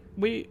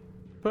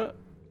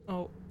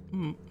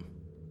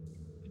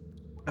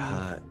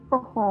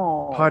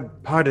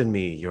 Pardon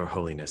me, Your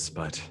Holiness,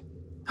 but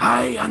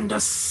I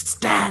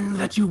understand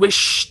that you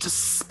wish to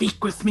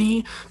speak with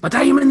me, but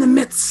I am in the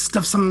midst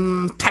of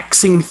some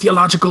taxing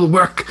theological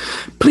work.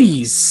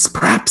 Please,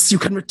 perhaps you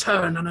can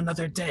return on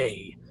another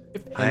day.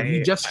 And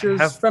he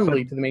gestures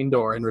friendly to the main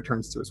door and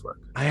returns to his work.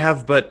 I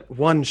have but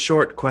one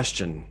short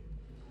question.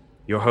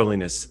 Your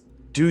Holiness,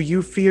 do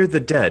you fear the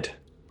dead?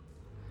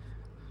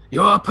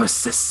 Your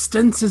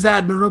persistence is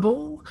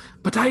admirable,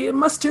 but I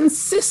must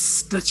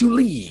insist that you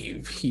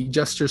leave. He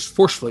gestures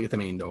forcefully at the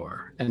main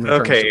door and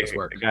returns to his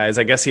work. Guys,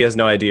 I guess he has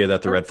no idea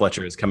that the Red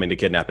Fletcher is coming to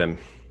kidnap him.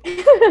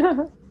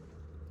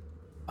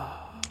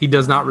 He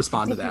does not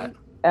respond to that.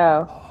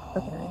 Oh,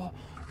 okay.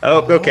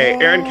 Oh, okay.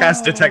 Aaron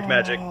casts Detect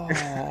Magic.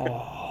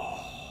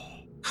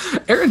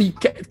 Aaron, he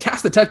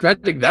cast Detect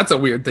Magic. That's a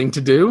weird thing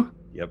to do.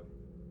 Yep.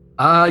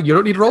 You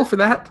don't need to roll for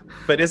that.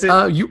 But is it?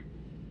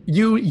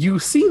 You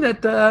see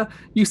that the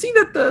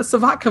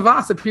Savak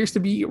Kavas appears to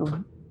be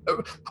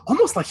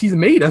almost like he's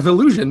made of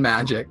illusion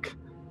magic.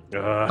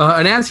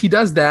 And as you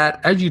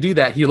do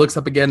that, he looks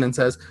up again and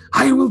says,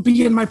 "I will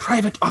be in my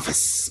private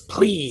office.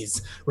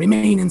 Please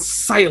remain in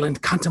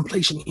silent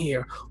contemplation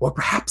here, or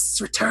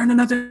perhaps return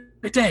another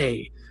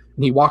day."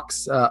 And he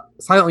walks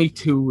silently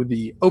to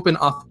the open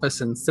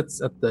office and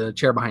sits at the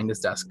chair behind his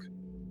desk,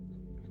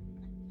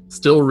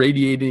 still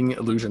radiating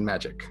illusion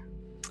magic.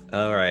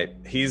 All right,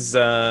 he's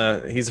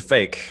a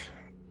fake.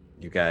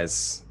 You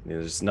guys,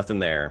 there's nothing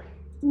there.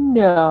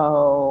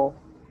 No.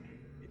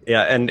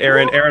 Yeah, and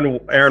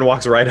Aaron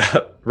walks right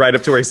up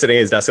to where he's sitting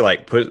at his desk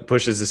and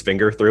pushes his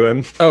finger through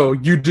him. Oh,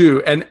 you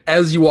do. And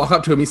as you walk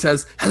up to him, he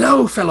says,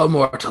 "Hello, fellow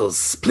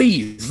mortals.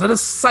 Please let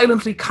us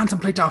silently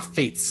contemplate our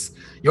fates.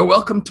 You're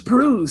welcome to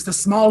peruse the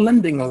small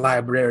lending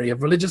library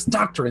of religious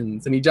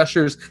doctrines." And he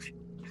gestures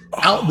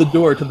out the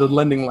door to the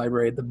lending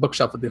library, the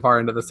bookshelf at the far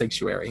end of the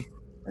sanctuary.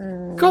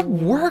 Good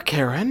work,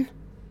 Aaron.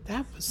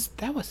 that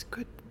was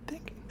good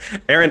thinking.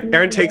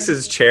 Aaron takes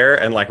his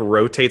chair and like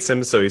rotates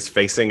him so he's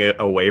facing it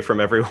away from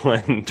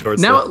everyone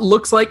towards. It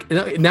looks like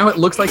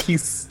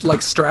he's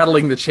like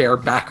straddling the chair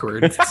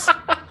backwards.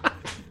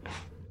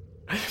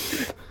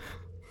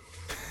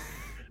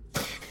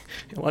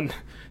 Ellen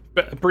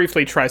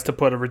briefly tries to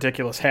put a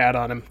ridiculous hat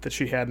on him that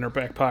she had in her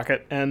back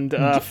pocket, and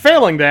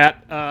failing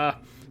that,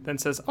 then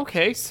says,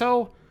 "Okay,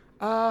 so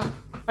I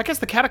guess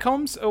the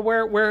catacombs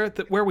where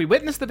we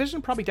witnessed the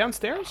vision, probably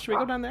downstairs. Should we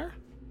go down there,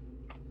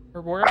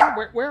 or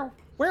wherever?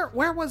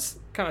 Where was?"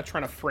 Kind of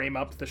trying to frame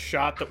up the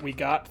shot that we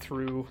got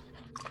through.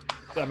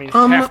 I mean,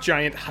 half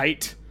giant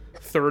height,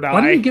 third eye.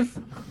 Why don't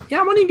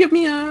you give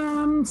me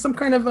some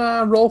kind of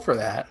roll for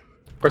that?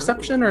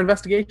 Perception or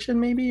investigation,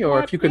 maybe,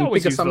 or if you can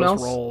think of something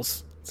else.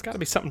 Rolls. It's got to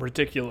be something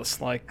ridiculous,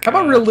 like. How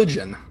about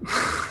religion?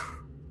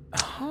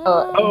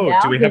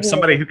 Do we have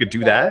somebody who could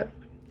do that?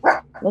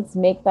 Let's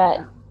make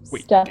that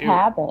stuff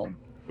happen.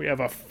 We have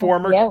a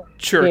former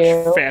church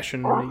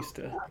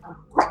fashionista.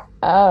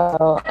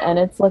 Oh, and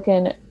it's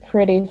looking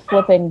pretty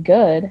flipping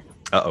good.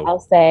 Uh-oh. I'll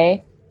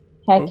say.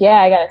 Heck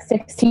yeah, I got a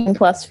 16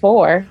 plus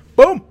 4.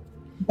 Boom!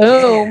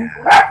 Boom.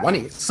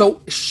 20. So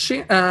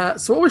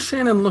what was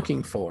Shannon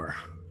looking for?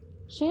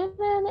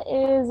 Shannon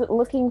is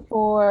looking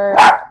for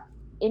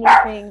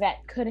anything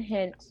that could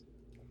hint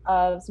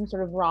of some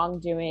sort of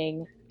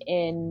wrongdoing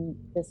in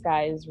this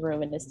guy's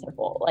room in his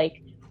temple.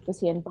 Like, was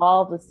he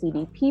involved with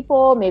seedy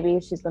people? Maybe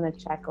she's going to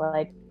check,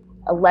 like,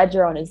 a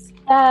ledger on his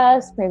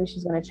desk. Maybe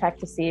she's going to check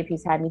to see if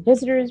he's had any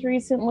visitors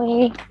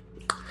recently.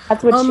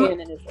 That's what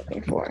Shannon is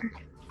looking for.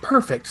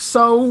 Perfect.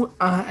 So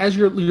as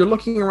you're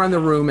looking around the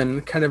room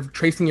and kind of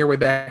tracing your way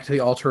back to the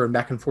altar and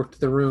back and forth to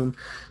the room,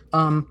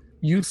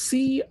 you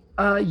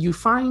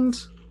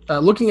find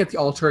looking at the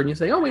altar and you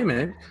say, "Oh, wait a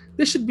minute!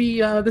 This should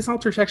be this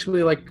altar should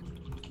actually like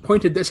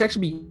pointed. This should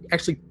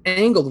actually be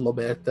angled a little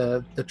bit.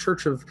 The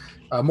Church of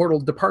Mortal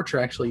Departure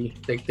actually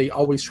they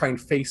always try and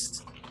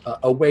face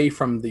away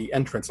from the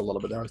entrance a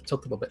little bit. They always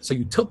tilt a little bit. So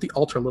you tilt the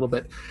altar a little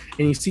bit,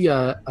 and you see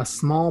a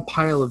small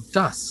pile of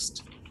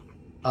dust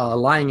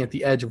lying at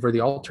the edge of where the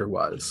altar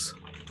was,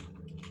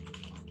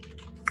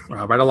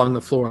 right along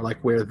the floor, like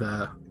where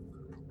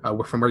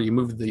from where you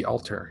moved the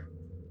altar.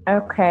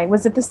 Okay.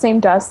 Was it the same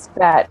dust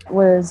that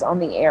was on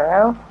the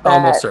arrow?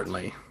 Almost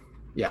certainly.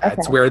 Yeah, okay.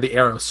 It's where the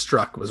arrow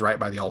struck, was right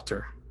by the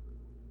altar.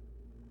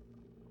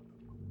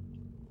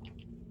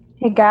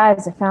 Hey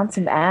guys, I found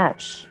some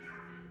ash.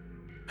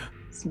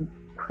 Some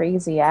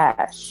crazy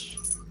ash.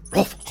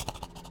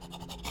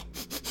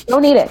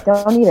 Don't eat it.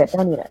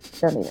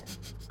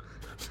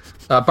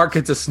 Bark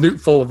gets a snoot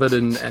full of it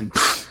and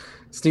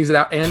sneezes it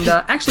out. And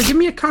actually, give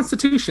me a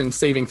Constitution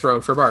saving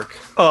throw for Bark.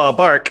 Oh,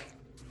 Bark.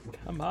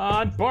 Come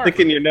on, Bark.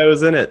 Sticking your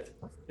nose in it.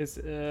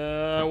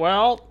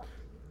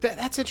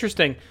 That's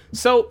interesting.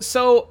 So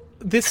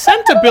the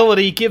scent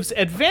ability gives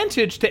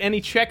advantage to any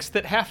checks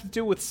that have to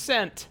do with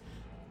scent.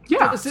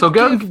 Yeah, so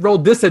go and roll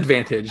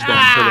disadvantage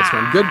then for this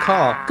one.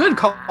 Good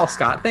call,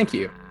 Scott. Thank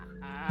you.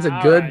 That's a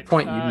good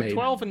point you made.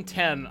 12 and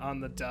 10 on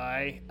the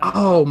die.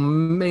 Oh,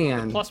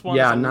 man. Plus 1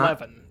 is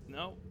 11.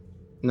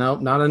 No,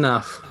 not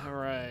enough. All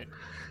right.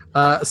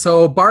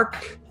 So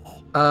Bark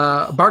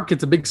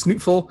gets a big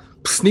snootful,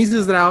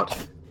 sneezes it out,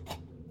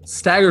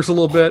 staggers a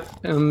little bit,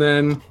 and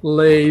then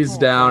lays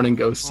down and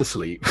goes to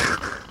sleep.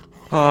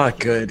 Oh,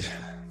 good.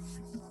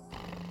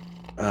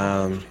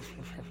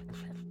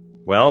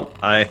 Well,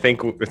 I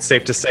think it's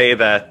safe to say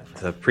that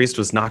the priest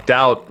was knocked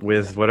out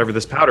with whatever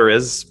this powder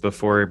is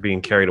before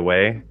being carried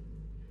away.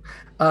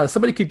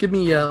 Somebody could give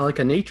me like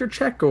a nature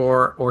check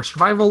or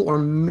survival or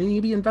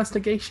maybe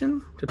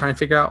investigation to try and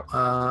figure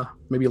out,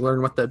 maybe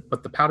learn what the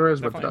powder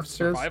is, Definitely what the dust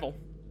survival.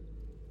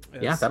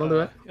 is. Yeah, that'll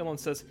do it. Ilon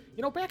says,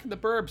 back in the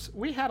burbs,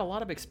 we had a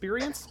lot of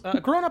experience.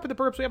 Growing up in the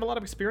burbs, we have a lot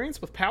of experience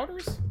with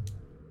powders.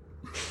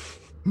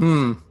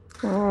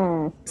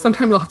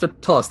 Sometime you'll have to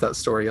tell us that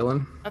story,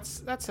 Ilon.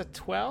 That's a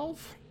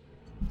 12.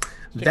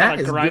 That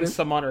is grind good.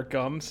 some on her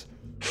gums.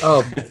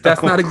 Oh,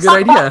 that's not a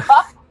good idea.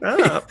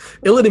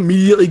 Ilon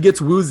immediately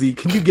gets woozy.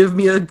 Can you give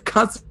me a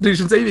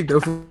Constitution saving though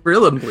for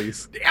Ilon,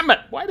 please? Damn it!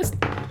 Why does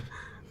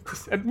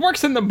it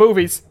works in the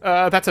movies?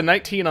 That's a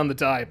 19 on the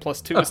die.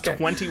 Plus 2 is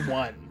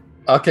 21.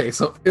 Okay,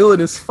 so Ilon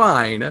is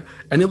fine,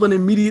 and Ilon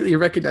immediately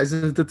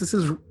recognizes that this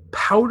is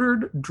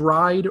powdered,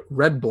 dried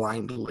red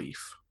blind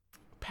leaf.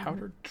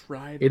 Powdered,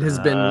 dried. It has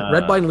been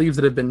red blind leaves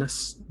that have been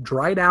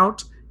dried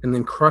out and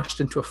then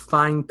crushed into a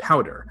fine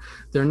powder.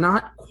 They're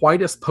not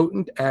quite as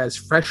potent as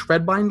fresh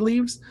red blind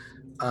leaves.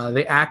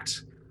 They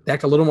act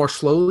a little more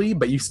slowly,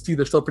 but you see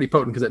they're still pretty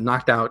potent because it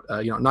knocked out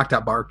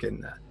Bark,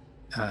 and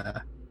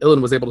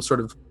Ilon was able to sort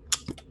of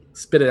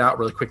spit it out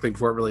really quickly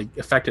before it really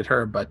affected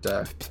her. But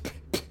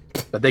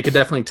they could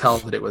definitely tell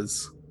that it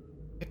was.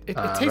 It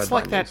tastes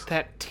like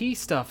that tea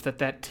stuff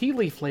that tea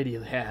leaf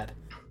lady had,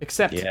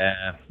 except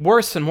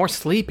worse and more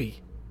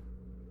sleepy.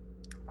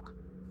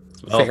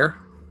 Well, fair.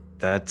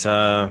 That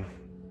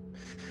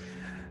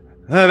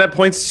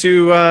points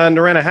to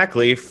Narana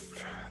Hackleaf.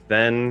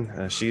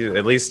 then she,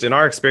 at least in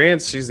our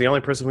experience, she's the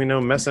only person we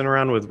know messing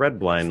around with red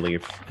blind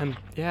leaf. And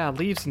yeah,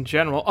 leaves in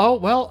general. Oh,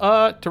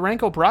 well,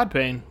 Durango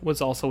Broadbane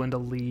was also into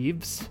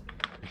leaves.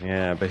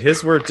 Yeah, but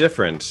his were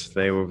different.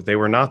 They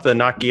were not the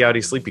knocky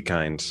outy sleepy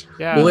kind.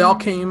 Yeah. Well,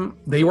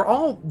 they were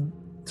all,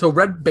 so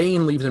red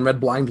bane leaves and red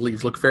blind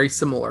leaves look very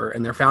similar,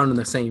 and they're found in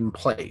the same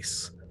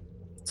place.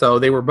 So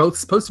they were both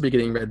supposed to be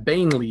getting red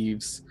bane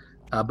leaves,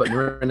 but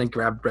Miranda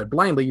grabbed red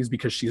blind leaves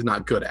because she's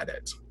not good at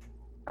it.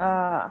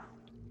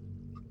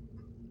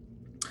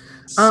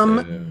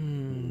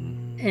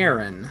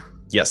 Aaron.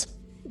 Yes.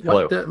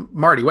 Hello.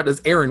 Marty, what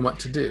does Aaron want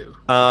to do?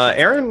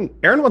 Aaron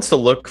wants to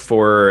look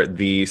for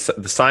the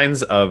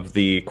signs of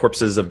the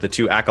corpses of the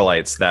two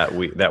acolytes that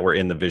were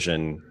in the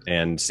vision,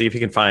 and see if he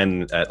can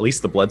find at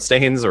least the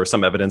bloodstains or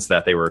some evidence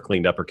that they were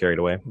cleaned up or carried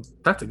away.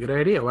 That's a good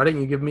idea. Why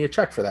didn't you give me a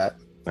check for that?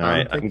 All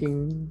right.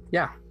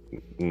 Yeah.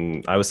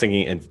 I was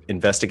thinking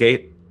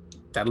investigate.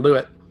 That'll do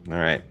it. All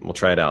right, we'll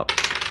try it out.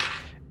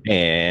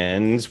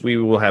 And we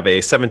will have a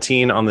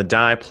 17 on the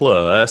die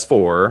plus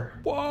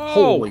 4. Whoa!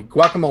 Holy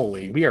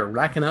guacamole. We are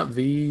racking up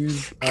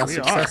these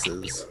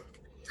successes.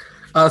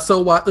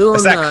 So while Ilan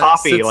It's that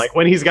coffee. sits, Like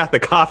when he's got the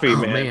coffee, Oh,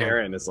 man, man.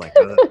 Aaron is like,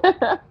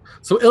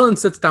 so Ilan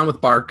sits down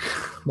with Bark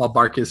while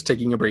Bark is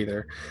taking a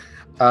breather.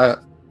 And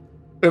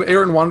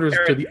Aaron wanders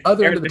to the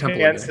other end of the temple.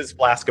 hands his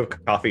flask of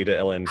coffee to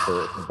Ellen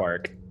for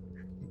Bark,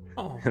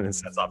 Oh. and then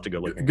sets off to go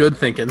looking. Good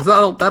thinking.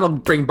 So that'll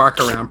bring Bark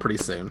around pretty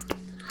soon.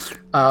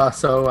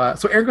 So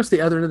Aaron goes to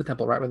the other end of the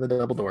temple, right by the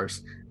double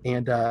doors,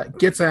 and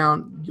gets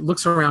down,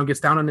 looks around, gets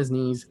down on his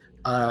knees,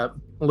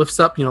 lifts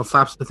up,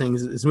 flaps the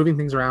things, is moving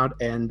things around,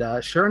 and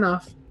sure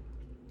enough,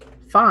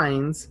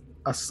 finds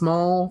a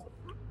small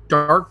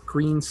dark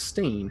green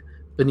stain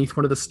beneath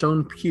one of the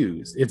stone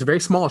pews. It's very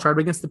small. It's right up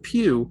against the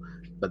pew,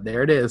 but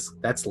there it is.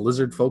 That's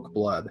lizard folk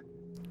blood.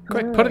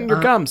 Quick, put it in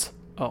your gums.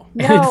 Oh.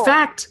 And in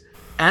fact,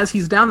 as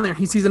he's down there,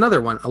 he sees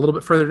another one a little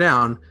bit further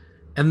down,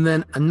 and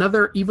then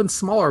another even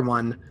smaller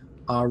one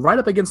right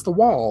up against the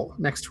wall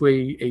next to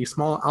a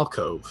small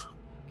alcove.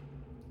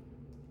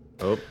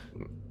 Oh,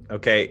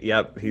 okay.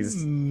 Yep.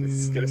 He's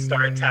gonna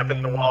start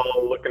tapping the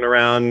wall, looking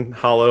around,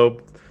 hollow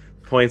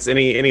points.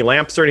 Any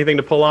lamps or anything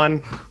to pull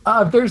on?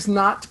 There's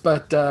not,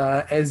 but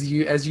as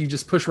you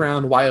just push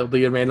around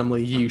wildly and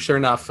randomly, sure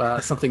enough,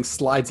 something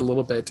slides a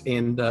little bit,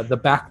 and the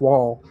back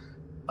wall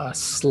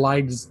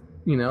slides,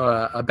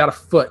 about a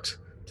foot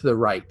to the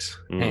right,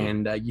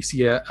 and you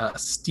see a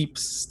steep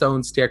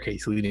stone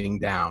staircase leading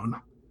down.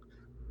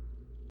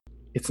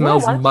 It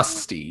smells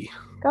musty.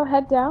 Go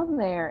head down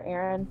there,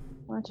 Aaron.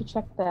 Why don't you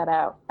check that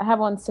out? I have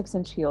on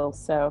 6-inch heels,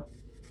 so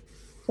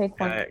take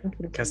one. I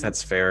guess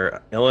that's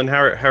fair. Ellen,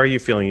 how are you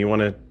feeling? You want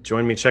to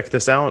join me check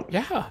this out?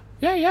 Yeah,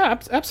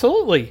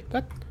 absolutely.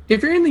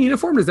 If you're in the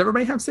uniform, does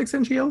everybody have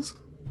 6-inch heels?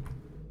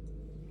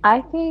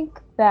 I think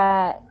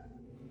that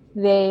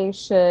they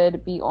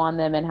should be on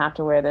them and have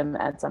to wear them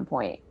at some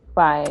point.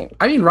 I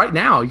mean, right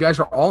now, you guys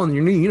are all in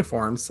your new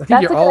uniforms. I think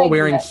That's you're a all good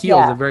wearing idea,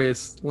 heels yeah. of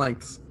various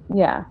lengths.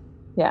 Yeah.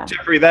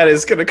 Jeffrey, that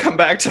is going to come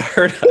back to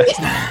hurt us.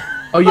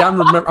 Oh yeah,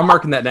 I'm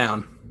marking that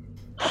down.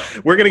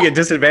 We're going to get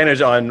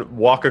disadvantage on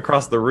walk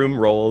across the room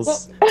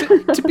rolls.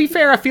 Well, to be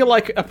fair, I feel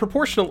like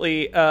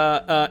proportionately,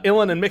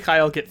 Ilan and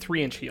Mikhail get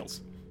 3-inch heels.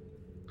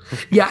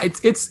 Yeah,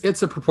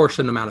 it's a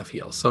proportionate amount of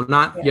heels. So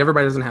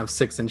everybody doesn't have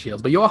 6-inch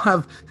heels, but you all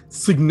have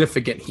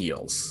significant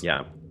heels.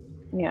 Yeah.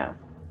 Yeah.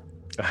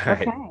 All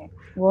right. Okay.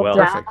 Well,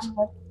 perfect. down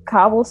the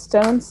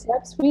cobblestone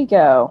steps we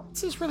go.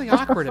 This is really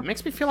awkward. It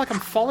makes me feel like I'm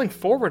falling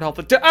forward all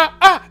the time.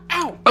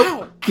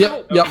 Ow!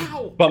 Yep.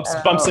 Ow.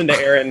 Bumps into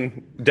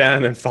Aaron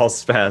down and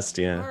falls fast.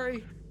 Yeah.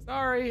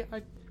 Sorry.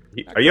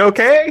 Are you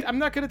okay? I'm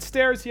not good at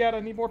stairs yet. I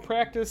need more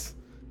practice.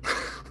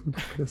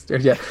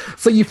 Yeah.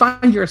 So you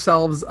find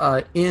yourselves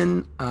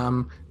in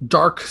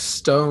dark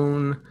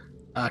stone,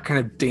 kind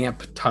of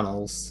damp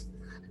tunnels,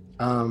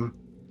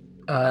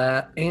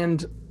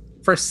 and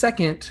for a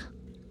second,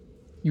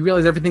 you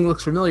realize everything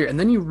looks familiar, and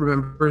then you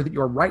remember that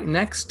you're right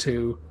next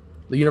to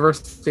the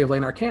University of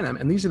Lane Arcanum,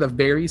 and these are the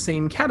very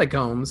same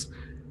catacombs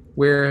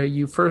where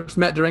you first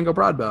met Durango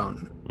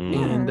Broadbone.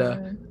 And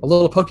a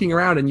little poking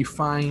around, and you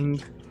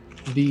find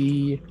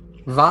the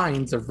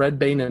vines of red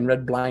bane and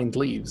red blind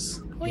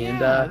leaves. Oh, and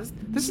yeah.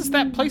 This is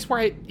that place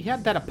where he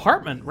had that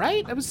apartment,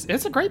 right?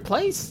 It's a great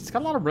place. It's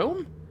got a lot of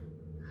room.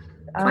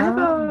 Can I have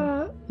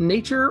a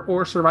nature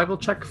or survival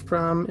check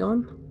from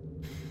Ilan?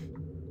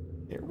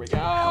 Here we go.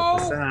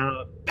 Help us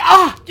out.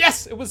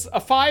 Yes! It was a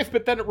 5,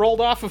 but then it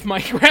rolled off of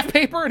my graph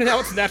paper, and now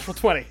it's a natural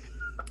 20.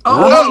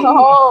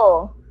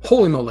 Oh!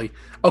 Holy moly.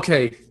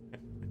 Okay,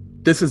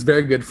 this is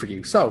very good for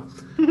you. So,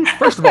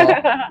 first of all,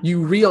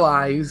 you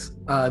realize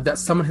that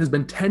someone has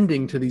been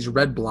tending to these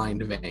red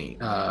blind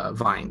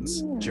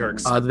vines.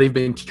 Jerks. They've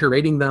been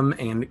curating them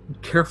and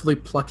carefully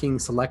plucking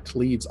select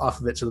leaves off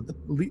of it so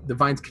that the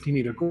vines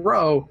continue to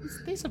grow.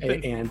 These have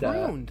been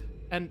pruned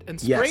and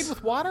sprayed yes.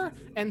 with water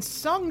and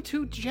sung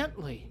to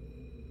gently.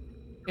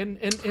 In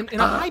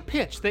a high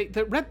pitch.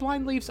 The red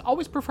blind leaves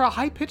always prefer a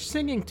high pitched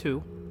singing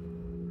to.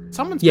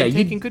 Someone's been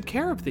taking good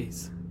care of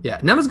these. Yeah,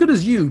 not as good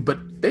as you, but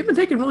they've been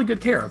taking really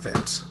good care of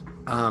it.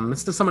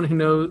 This is someone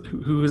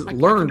who has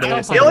learned what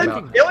I'm talking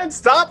about. Dylan,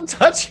 stop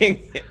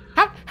touching it.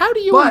 How do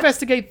you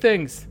investigate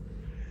things?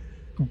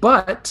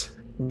 But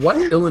what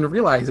Ilan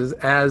realizes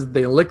as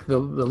they lick the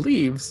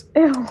leaves,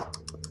 Ew.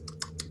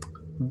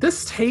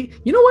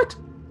 you know what?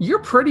 You're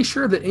pretty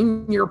sure that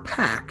in your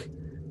pack,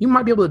 you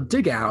might be able to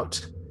dig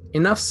out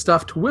enough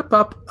stuff to whip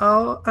up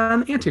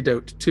an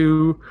antidote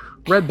to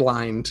red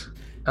blind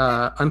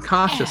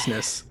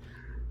unconsciousness.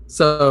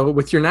 So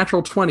with your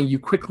natural 20, you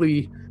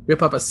quickly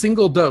whip up a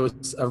single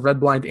dose of red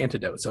blind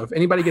antidote. So if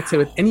anybody gets hit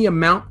with any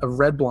amount of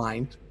red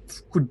blind,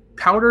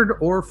 powdered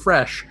or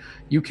fresh,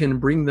 you can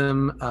bring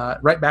them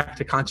right back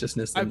to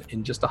consciousness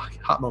in just a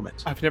hot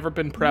moment. I've never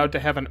been proud to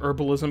have an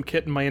herbalism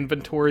kit in my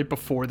inventory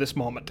before this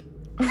moment.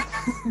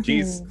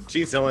 Jeez,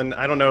 Dylan,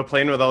 I don't know.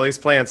 Playing with all these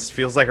plants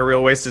feels like a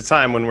real waste of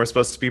time when we're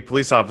supposed to be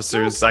police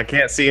officers. I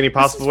can't see any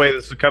possible way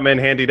this would come in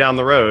handy down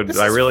the road.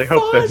 I really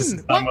hope this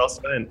is time well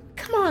spent.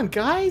 Come on,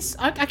 guys.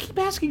 I keep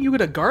asking you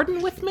to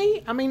garden with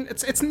me. I mean,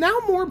 it's now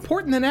more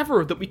important than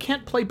ever that we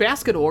can't play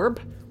basket orb,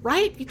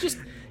 right? You gotta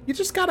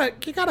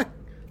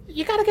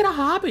get a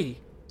hobby.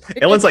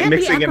 Ellen's like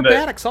mixing in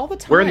acrobatics all the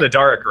time. We're in the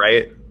dark,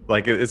 right?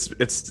 Like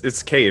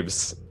it's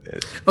caves.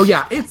 Oh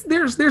yeah,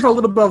 there's a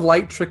little bit of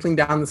light trickling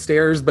down the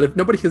stairs, but if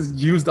nobody has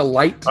used a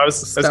light, I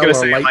was gonna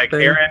say like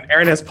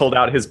Aaron has pulled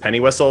out his penny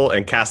whistle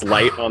and cast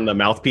light on the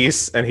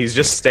mouthpiece, and he's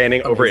just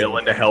standing over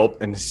Ellen to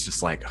help, and it's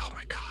just like, oh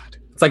my god.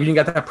 It's like you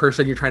got that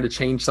person, you're trying to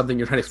change something,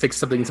 you're trying to fix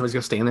something, and somebody's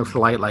gonna stand there with the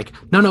light. Like,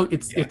 no,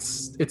 it's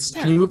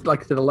can you move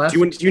like to the left?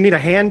 Do you need a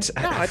hand?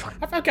 No, I've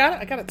got it.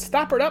 I got it.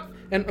 Stop it up,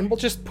 and we'll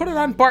just put it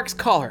on Bark's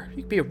collar.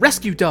 You can be a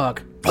rescue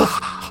dog.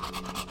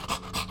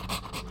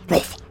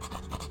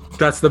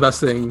 That's the best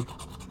thing.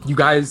 You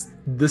guys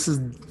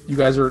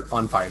are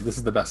on fire. This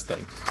is the best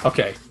thing.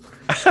 Okay.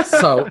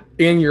 So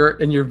in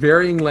your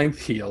varying length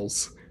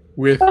heels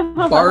with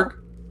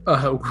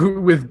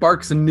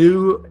Bark's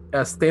new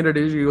standard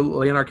issue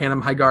Leon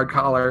Arcanum High Guard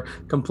collar,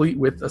 complete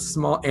with a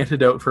small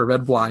antidote for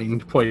red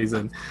blind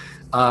poison,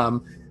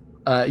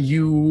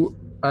 you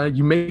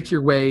make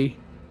your way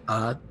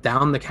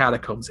down the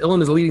catacombs.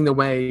 Ilan is leading the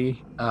way,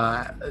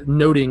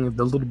 noting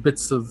the little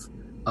bits of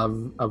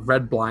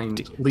red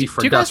blind leaf.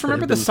 Do you guys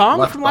remember the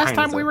song from last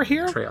time we were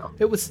here? Trail.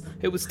 It was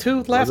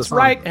two lefts,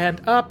 right,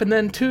 and up, and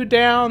then two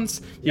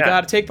downs. You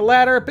got to take the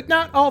ladder, but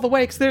not all the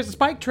way, because there's a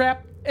spike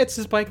trap. It's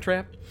a spike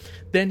trap.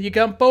 Then you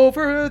jump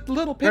over the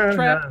little pit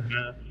trap.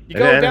 You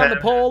go down the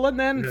pole, and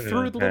then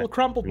through the little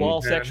crumpled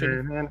wall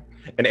section.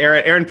 And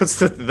Aaron puts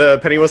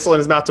the penny whistle in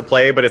his mouth to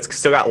play, but it's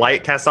still got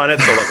light cast on it,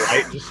 so the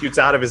light just shoots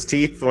out of his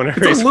teeth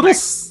whenever it's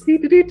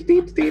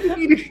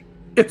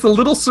a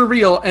little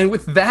surreal, and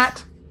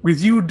with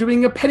you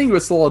doing a penny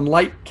whistle and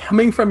light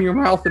coming from your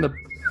mouth in a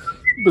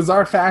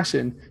bizarre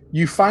fashion,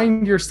 you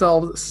find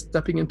yourself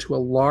stepping into a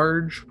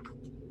large,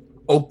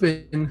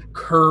 open,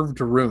 curved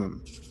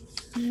room.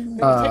 Take two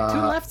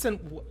lefts and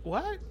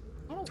what?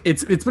 Oh.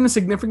 It's been a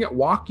significant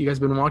walk. You guys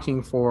have been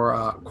walking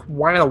for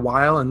quite a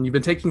while, and you've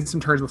been taking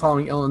some turns with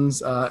following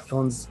Ellen's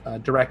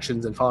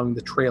directions and following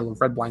the trail of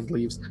red blind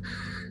leaves.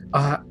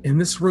 And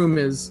this room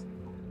is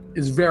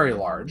very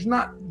large,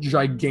 not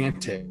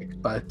gigantic,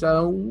 but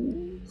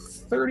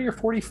 30 or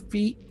 40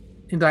 feet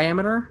in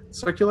diameter,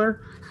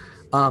 circular.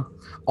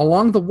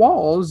 Along the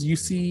walls, you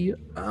see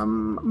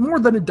more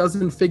than a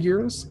dozen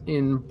figures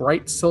in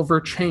bright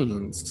silver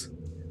chains.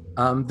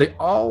 They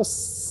all,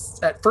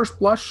 at first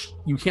blush,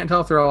 you can't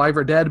tell if they're alive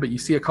or dead, but you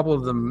see a couple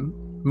of them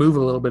move a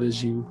little bit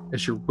as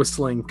your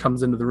whistling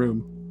comes into the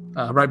room.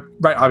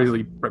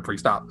 Obviously, right before you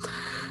stop.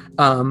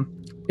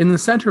 In the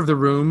center of the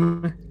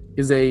room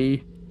is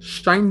a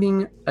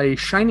shining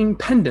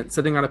pendant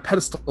sitting on a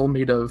pedestal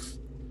made of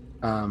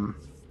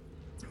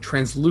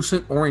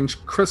translucent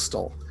orange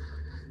crystal.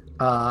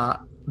 The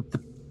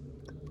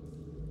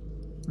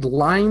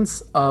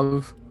lines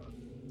of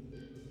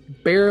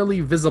barely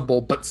visible,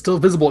 but still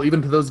visible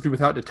even to those of you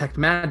without detect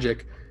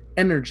magic,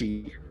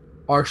 energy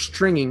are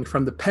stringing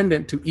from the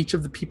pendant to each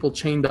of the people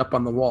chained up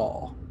on the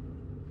wall.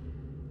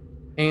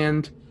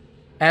 And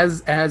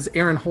as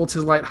Aaron holds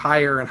his light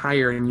higher and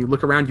higher, and you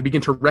look around, you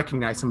begin to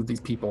recognize some of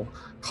these people.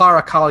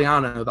 Clara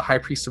Caliano, the high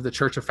priest of the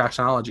Church of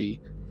Fashionology.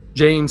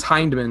 James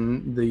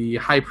Hindman, the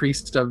high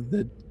priest of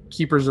the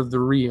Keepers of the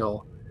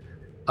Real.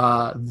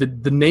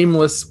 The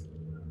nameless,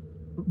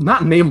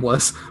 not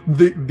nameless,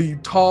 the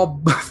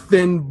tall,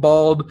 thin,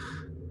 bald,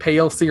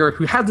 pale seer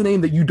who has a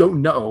name that you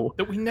don't know.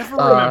 That we never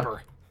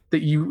remember.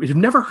 That you have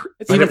never heard.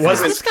 But it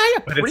wasn't. This guy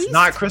a priest? But it's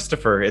not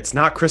Christopher. It's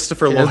not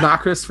Christopher Lloyd. It's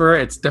not Christopher.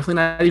 It's definitely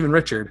not even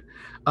Richard.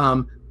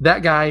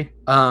 That guy,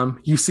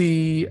 you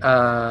see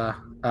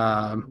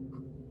Finwick,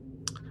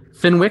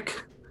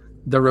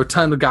 the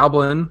rotund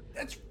goblin,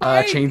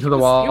 chained to the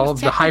wall,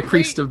 the high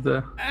priest of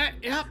the...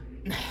 Yep.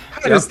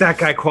 How does that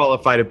guy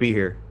qualify to be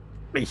here?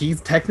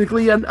 He's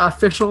technically an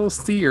official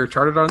seer,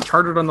 chartered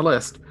on the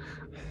list.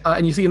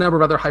 And you see a number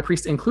of other high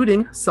priests,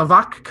 including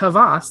Savak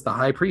Kavas, the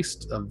high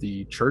priest of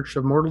the Church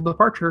of Mortal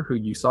Departure, who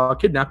you saw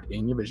kidnapped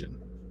in your vision.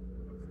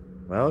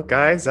 Well,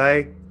 guys,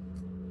 I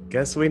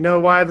guess we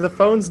know why the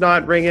phone's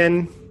not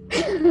ringing.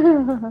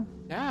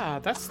 Yeah,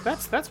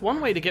 that's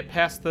one way to get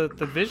past the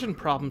vision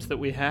problems that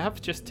we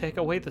have. Just take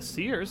away the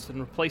seers and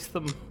replace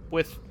them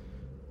with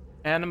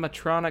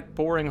animatronic,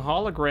 boring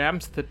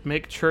holograms that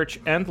make church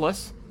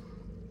endless,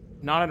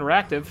 not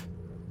interactive.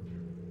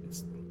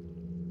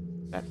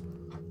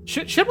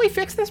 Should we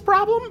fix this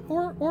problem,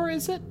 or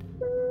is it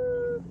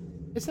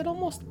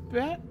almost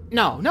bad?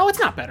 No, it's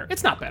not better.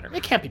 It's not better.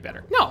 It can't be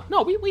better. No,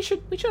 we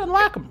should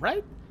unlock them,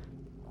 right?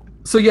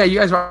 So yeah, you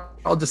guys are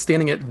all just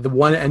standing at the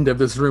one end of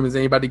this room. Is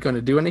anybody going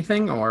to do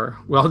anything, or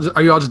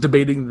are you all just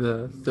debating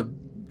the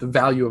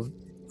value of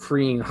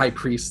freeing high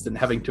priests and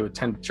having to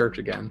attend church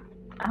again?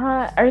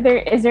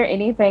 Is there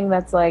anything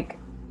that's like,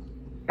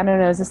 I don't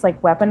know, is this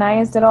like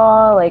weaponized at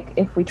all? Like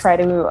if we try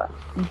to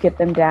get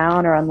them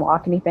down or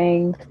unlock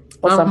anything?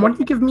 Why don't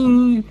you give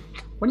me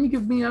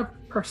a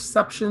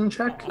perception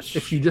check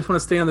if you just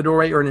want to stay on the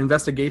doorway, or an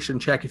investigation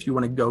check if you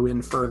want to go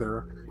in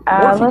further,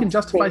 or if you can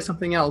justify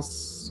something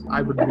else.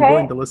 I would be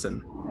willing to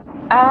listen.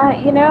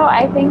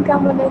 I think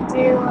I'm gonna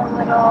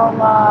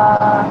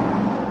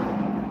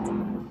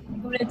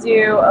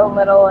do a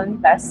little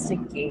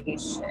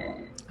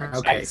investigation.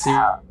 Okay, so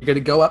you're gonna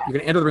go up. You're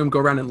gonna enter the room, go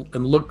around,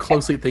 and look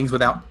closely at things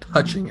without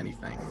touching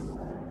anything.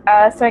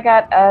 So I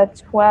got a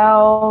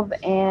 12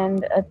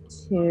 and a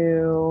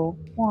 2.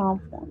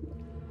 12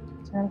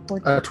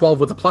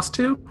 with a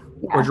 +2,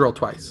 or did you roll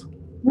twice?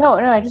 No,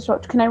 I just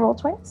rolled. Can I roll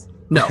twice?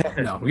 No,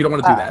 we don't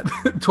want to do that.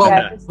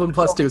 12 and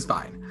 +2 is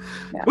fine.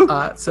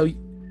 Yeah. So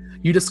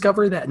you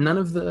discover that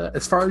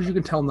as far as you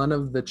can tell, none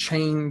of the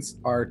chains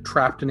are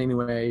trapped in any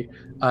way.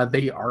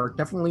 They are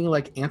definitely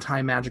like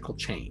anti-magical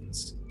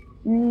chains.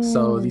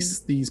 So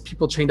these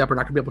people chained up are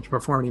not going to be able to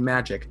perform any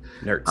magic.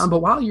 Nerds. But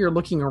while you're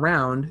looking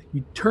around,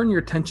 you turn your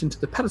attention to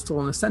the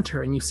pedestal in the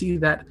center, and you see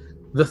that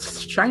the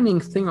shining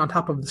thing on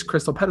top of this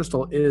crystal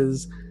pedestal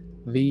is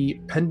the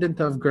pendant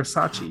of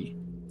Versace.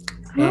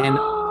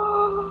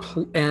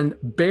 And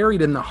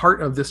buried in the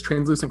heart of this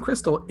translucent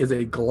crystal is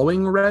a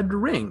glowing red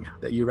ring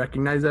that you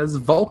recognize as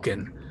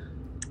Vulcan.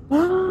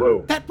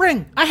 Whoa. That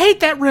ring! I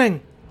hate that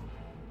ring!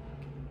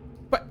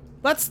 But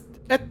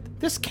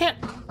this can't...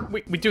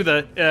 We do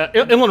the...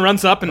 Ilyn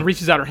runs up and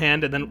reaches out her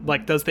hand and then,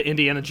 like, does the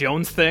Indiana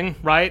Jones thing,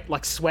 right?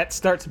 Like, sweat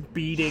starts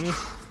beading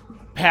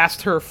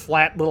past her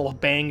flat little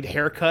banged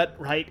haircut,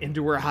 right,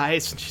 into her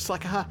eyes. And she's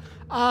like,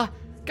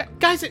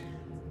 guys,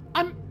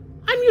 I'm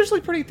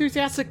usually pretty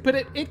enthusiastic,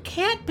 but it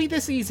can't be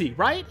this easy,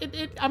 right?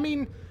 I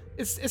mean,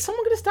 is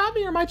someone going to stop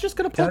me, or am I just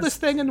going to pull this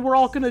thing and we're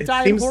all going to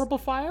die in horrible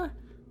fire?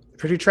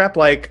 Pretty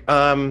trap-like.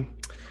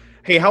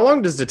 Hey, how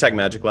long does detect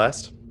magic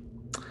last?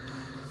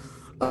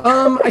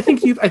 I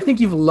think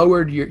you've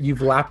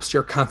lapsed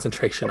your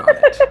concentration on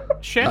it.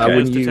 Shannon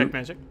does detect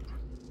magic.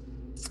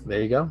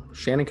 There you go.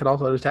 Shannon could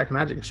also detect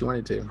magic if she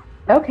wanted to.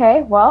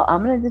 Okay, well,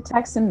 I'm going to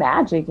detect some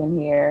magic in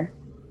here.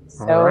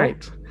 So, all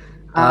right.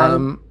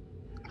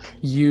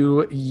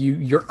 Your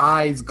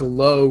eyes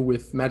glow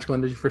with magical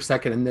energy for a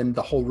second, and then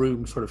the whole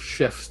room sort of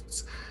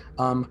shifts.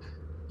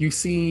 You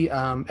see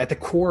at the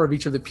core of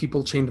each of the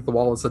people chained to the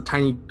wall is a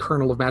tiny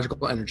kernel of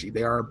magical energy.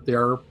 They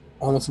are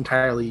almost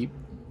entirely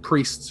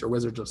priests or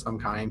wizards of some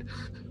kind.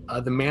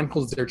 The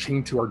manacles they're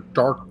chained to are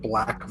dark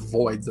black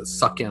voids that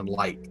suck in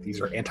light. These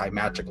are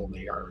anti-magical.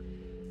 They are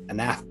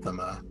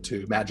anathema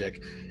to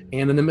magic.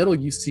 And in the middle,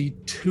 you see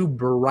two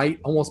bright,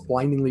 almost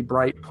blindingly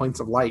bright points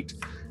of light.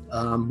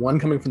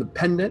 One coming from the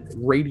pendant,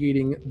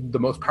 radiating the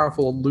most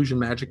powerful illusion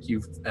magic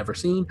you've ever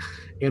seen,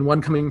 and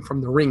one coming from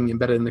the ring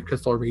embedded in the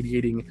crystal,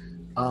 radiating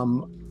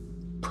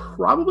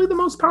probably the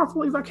most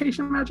powerful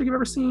evocation magic you've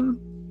ever seen.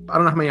 I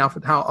don't know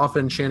how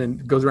often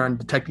Shannon goes around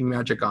detecting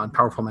magic on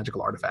powerful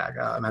magical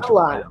magical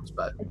items,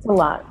 but it's a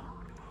lot.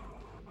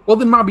 Well,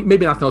 then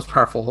maybe not the most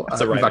powerful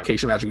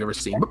evocation magic you've ever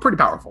seen, but pretty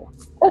powerful.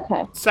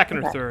 Okay.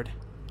 Second or third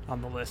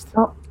on the list.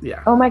 Oh,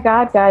 yeah. Oh my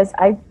God, guys!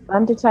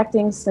 I'm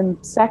detecting some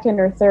second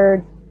or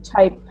third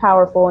type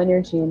powerful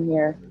energy in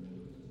here.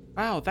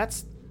 Wow,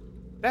 that's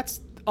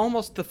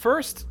almost the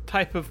first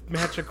type of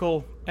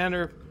magical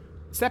energy.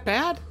 Is that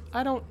bad?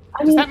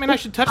 Does that mean I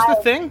should touch the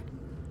thing?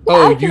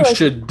 Oh, you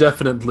should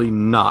definitely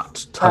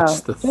not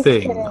touch the thing,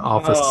 kidding.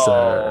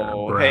 Officer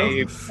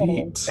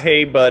Brownfeet.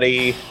 Hey,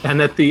 buddy.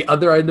 And at the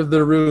other end of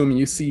the room,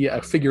 you see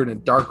a figure in a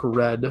dark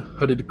red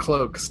hooded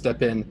cloak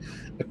step in,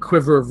 a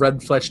quiver of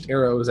red-fletched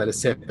arrows at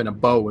his hip and a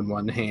bow in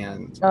one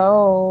hand.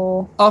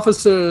 Oh.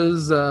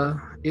 Officers,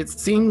 it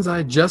seems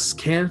I just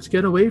can't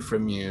get away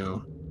from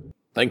you.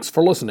 Thanks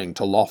for listening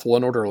to Lawful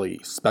and Orderly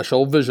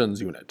Special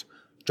Visions Unit.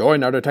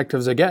 Join our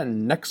detectives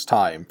again next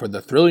time for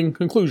the thrilling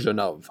conclusion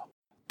of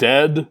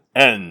Dead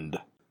End.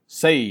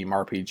 Same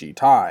RPG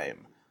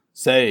time.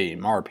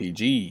 Same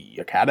RPG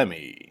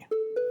Academy.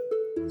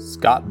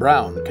 Scott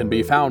Brown can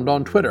be found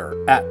on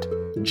Twitter at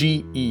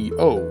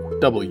GEOWTF.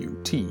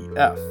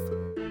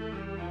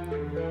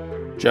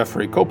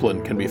 Jeffrey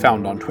Copeland can be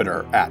found on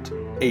Twitter at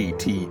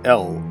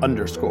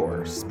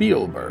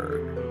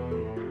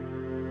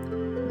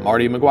ATL_Spielberg.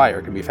 Marty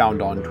McGuire can be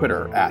found on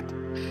Twitter at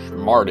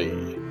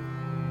Schmarty.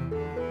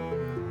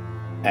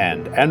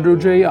 And Andrew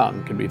J.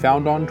 Young can be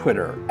found on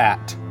Twitter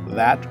at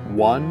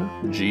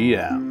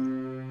ThatOneGM.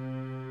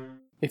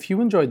 If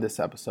you enjoyed this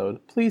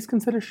episode, please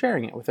consider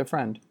sharing it with a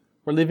friend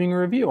or leaving a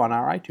review on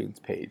our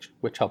iTunes page,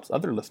 which helps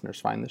other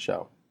listeners find the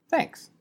show. Thanks!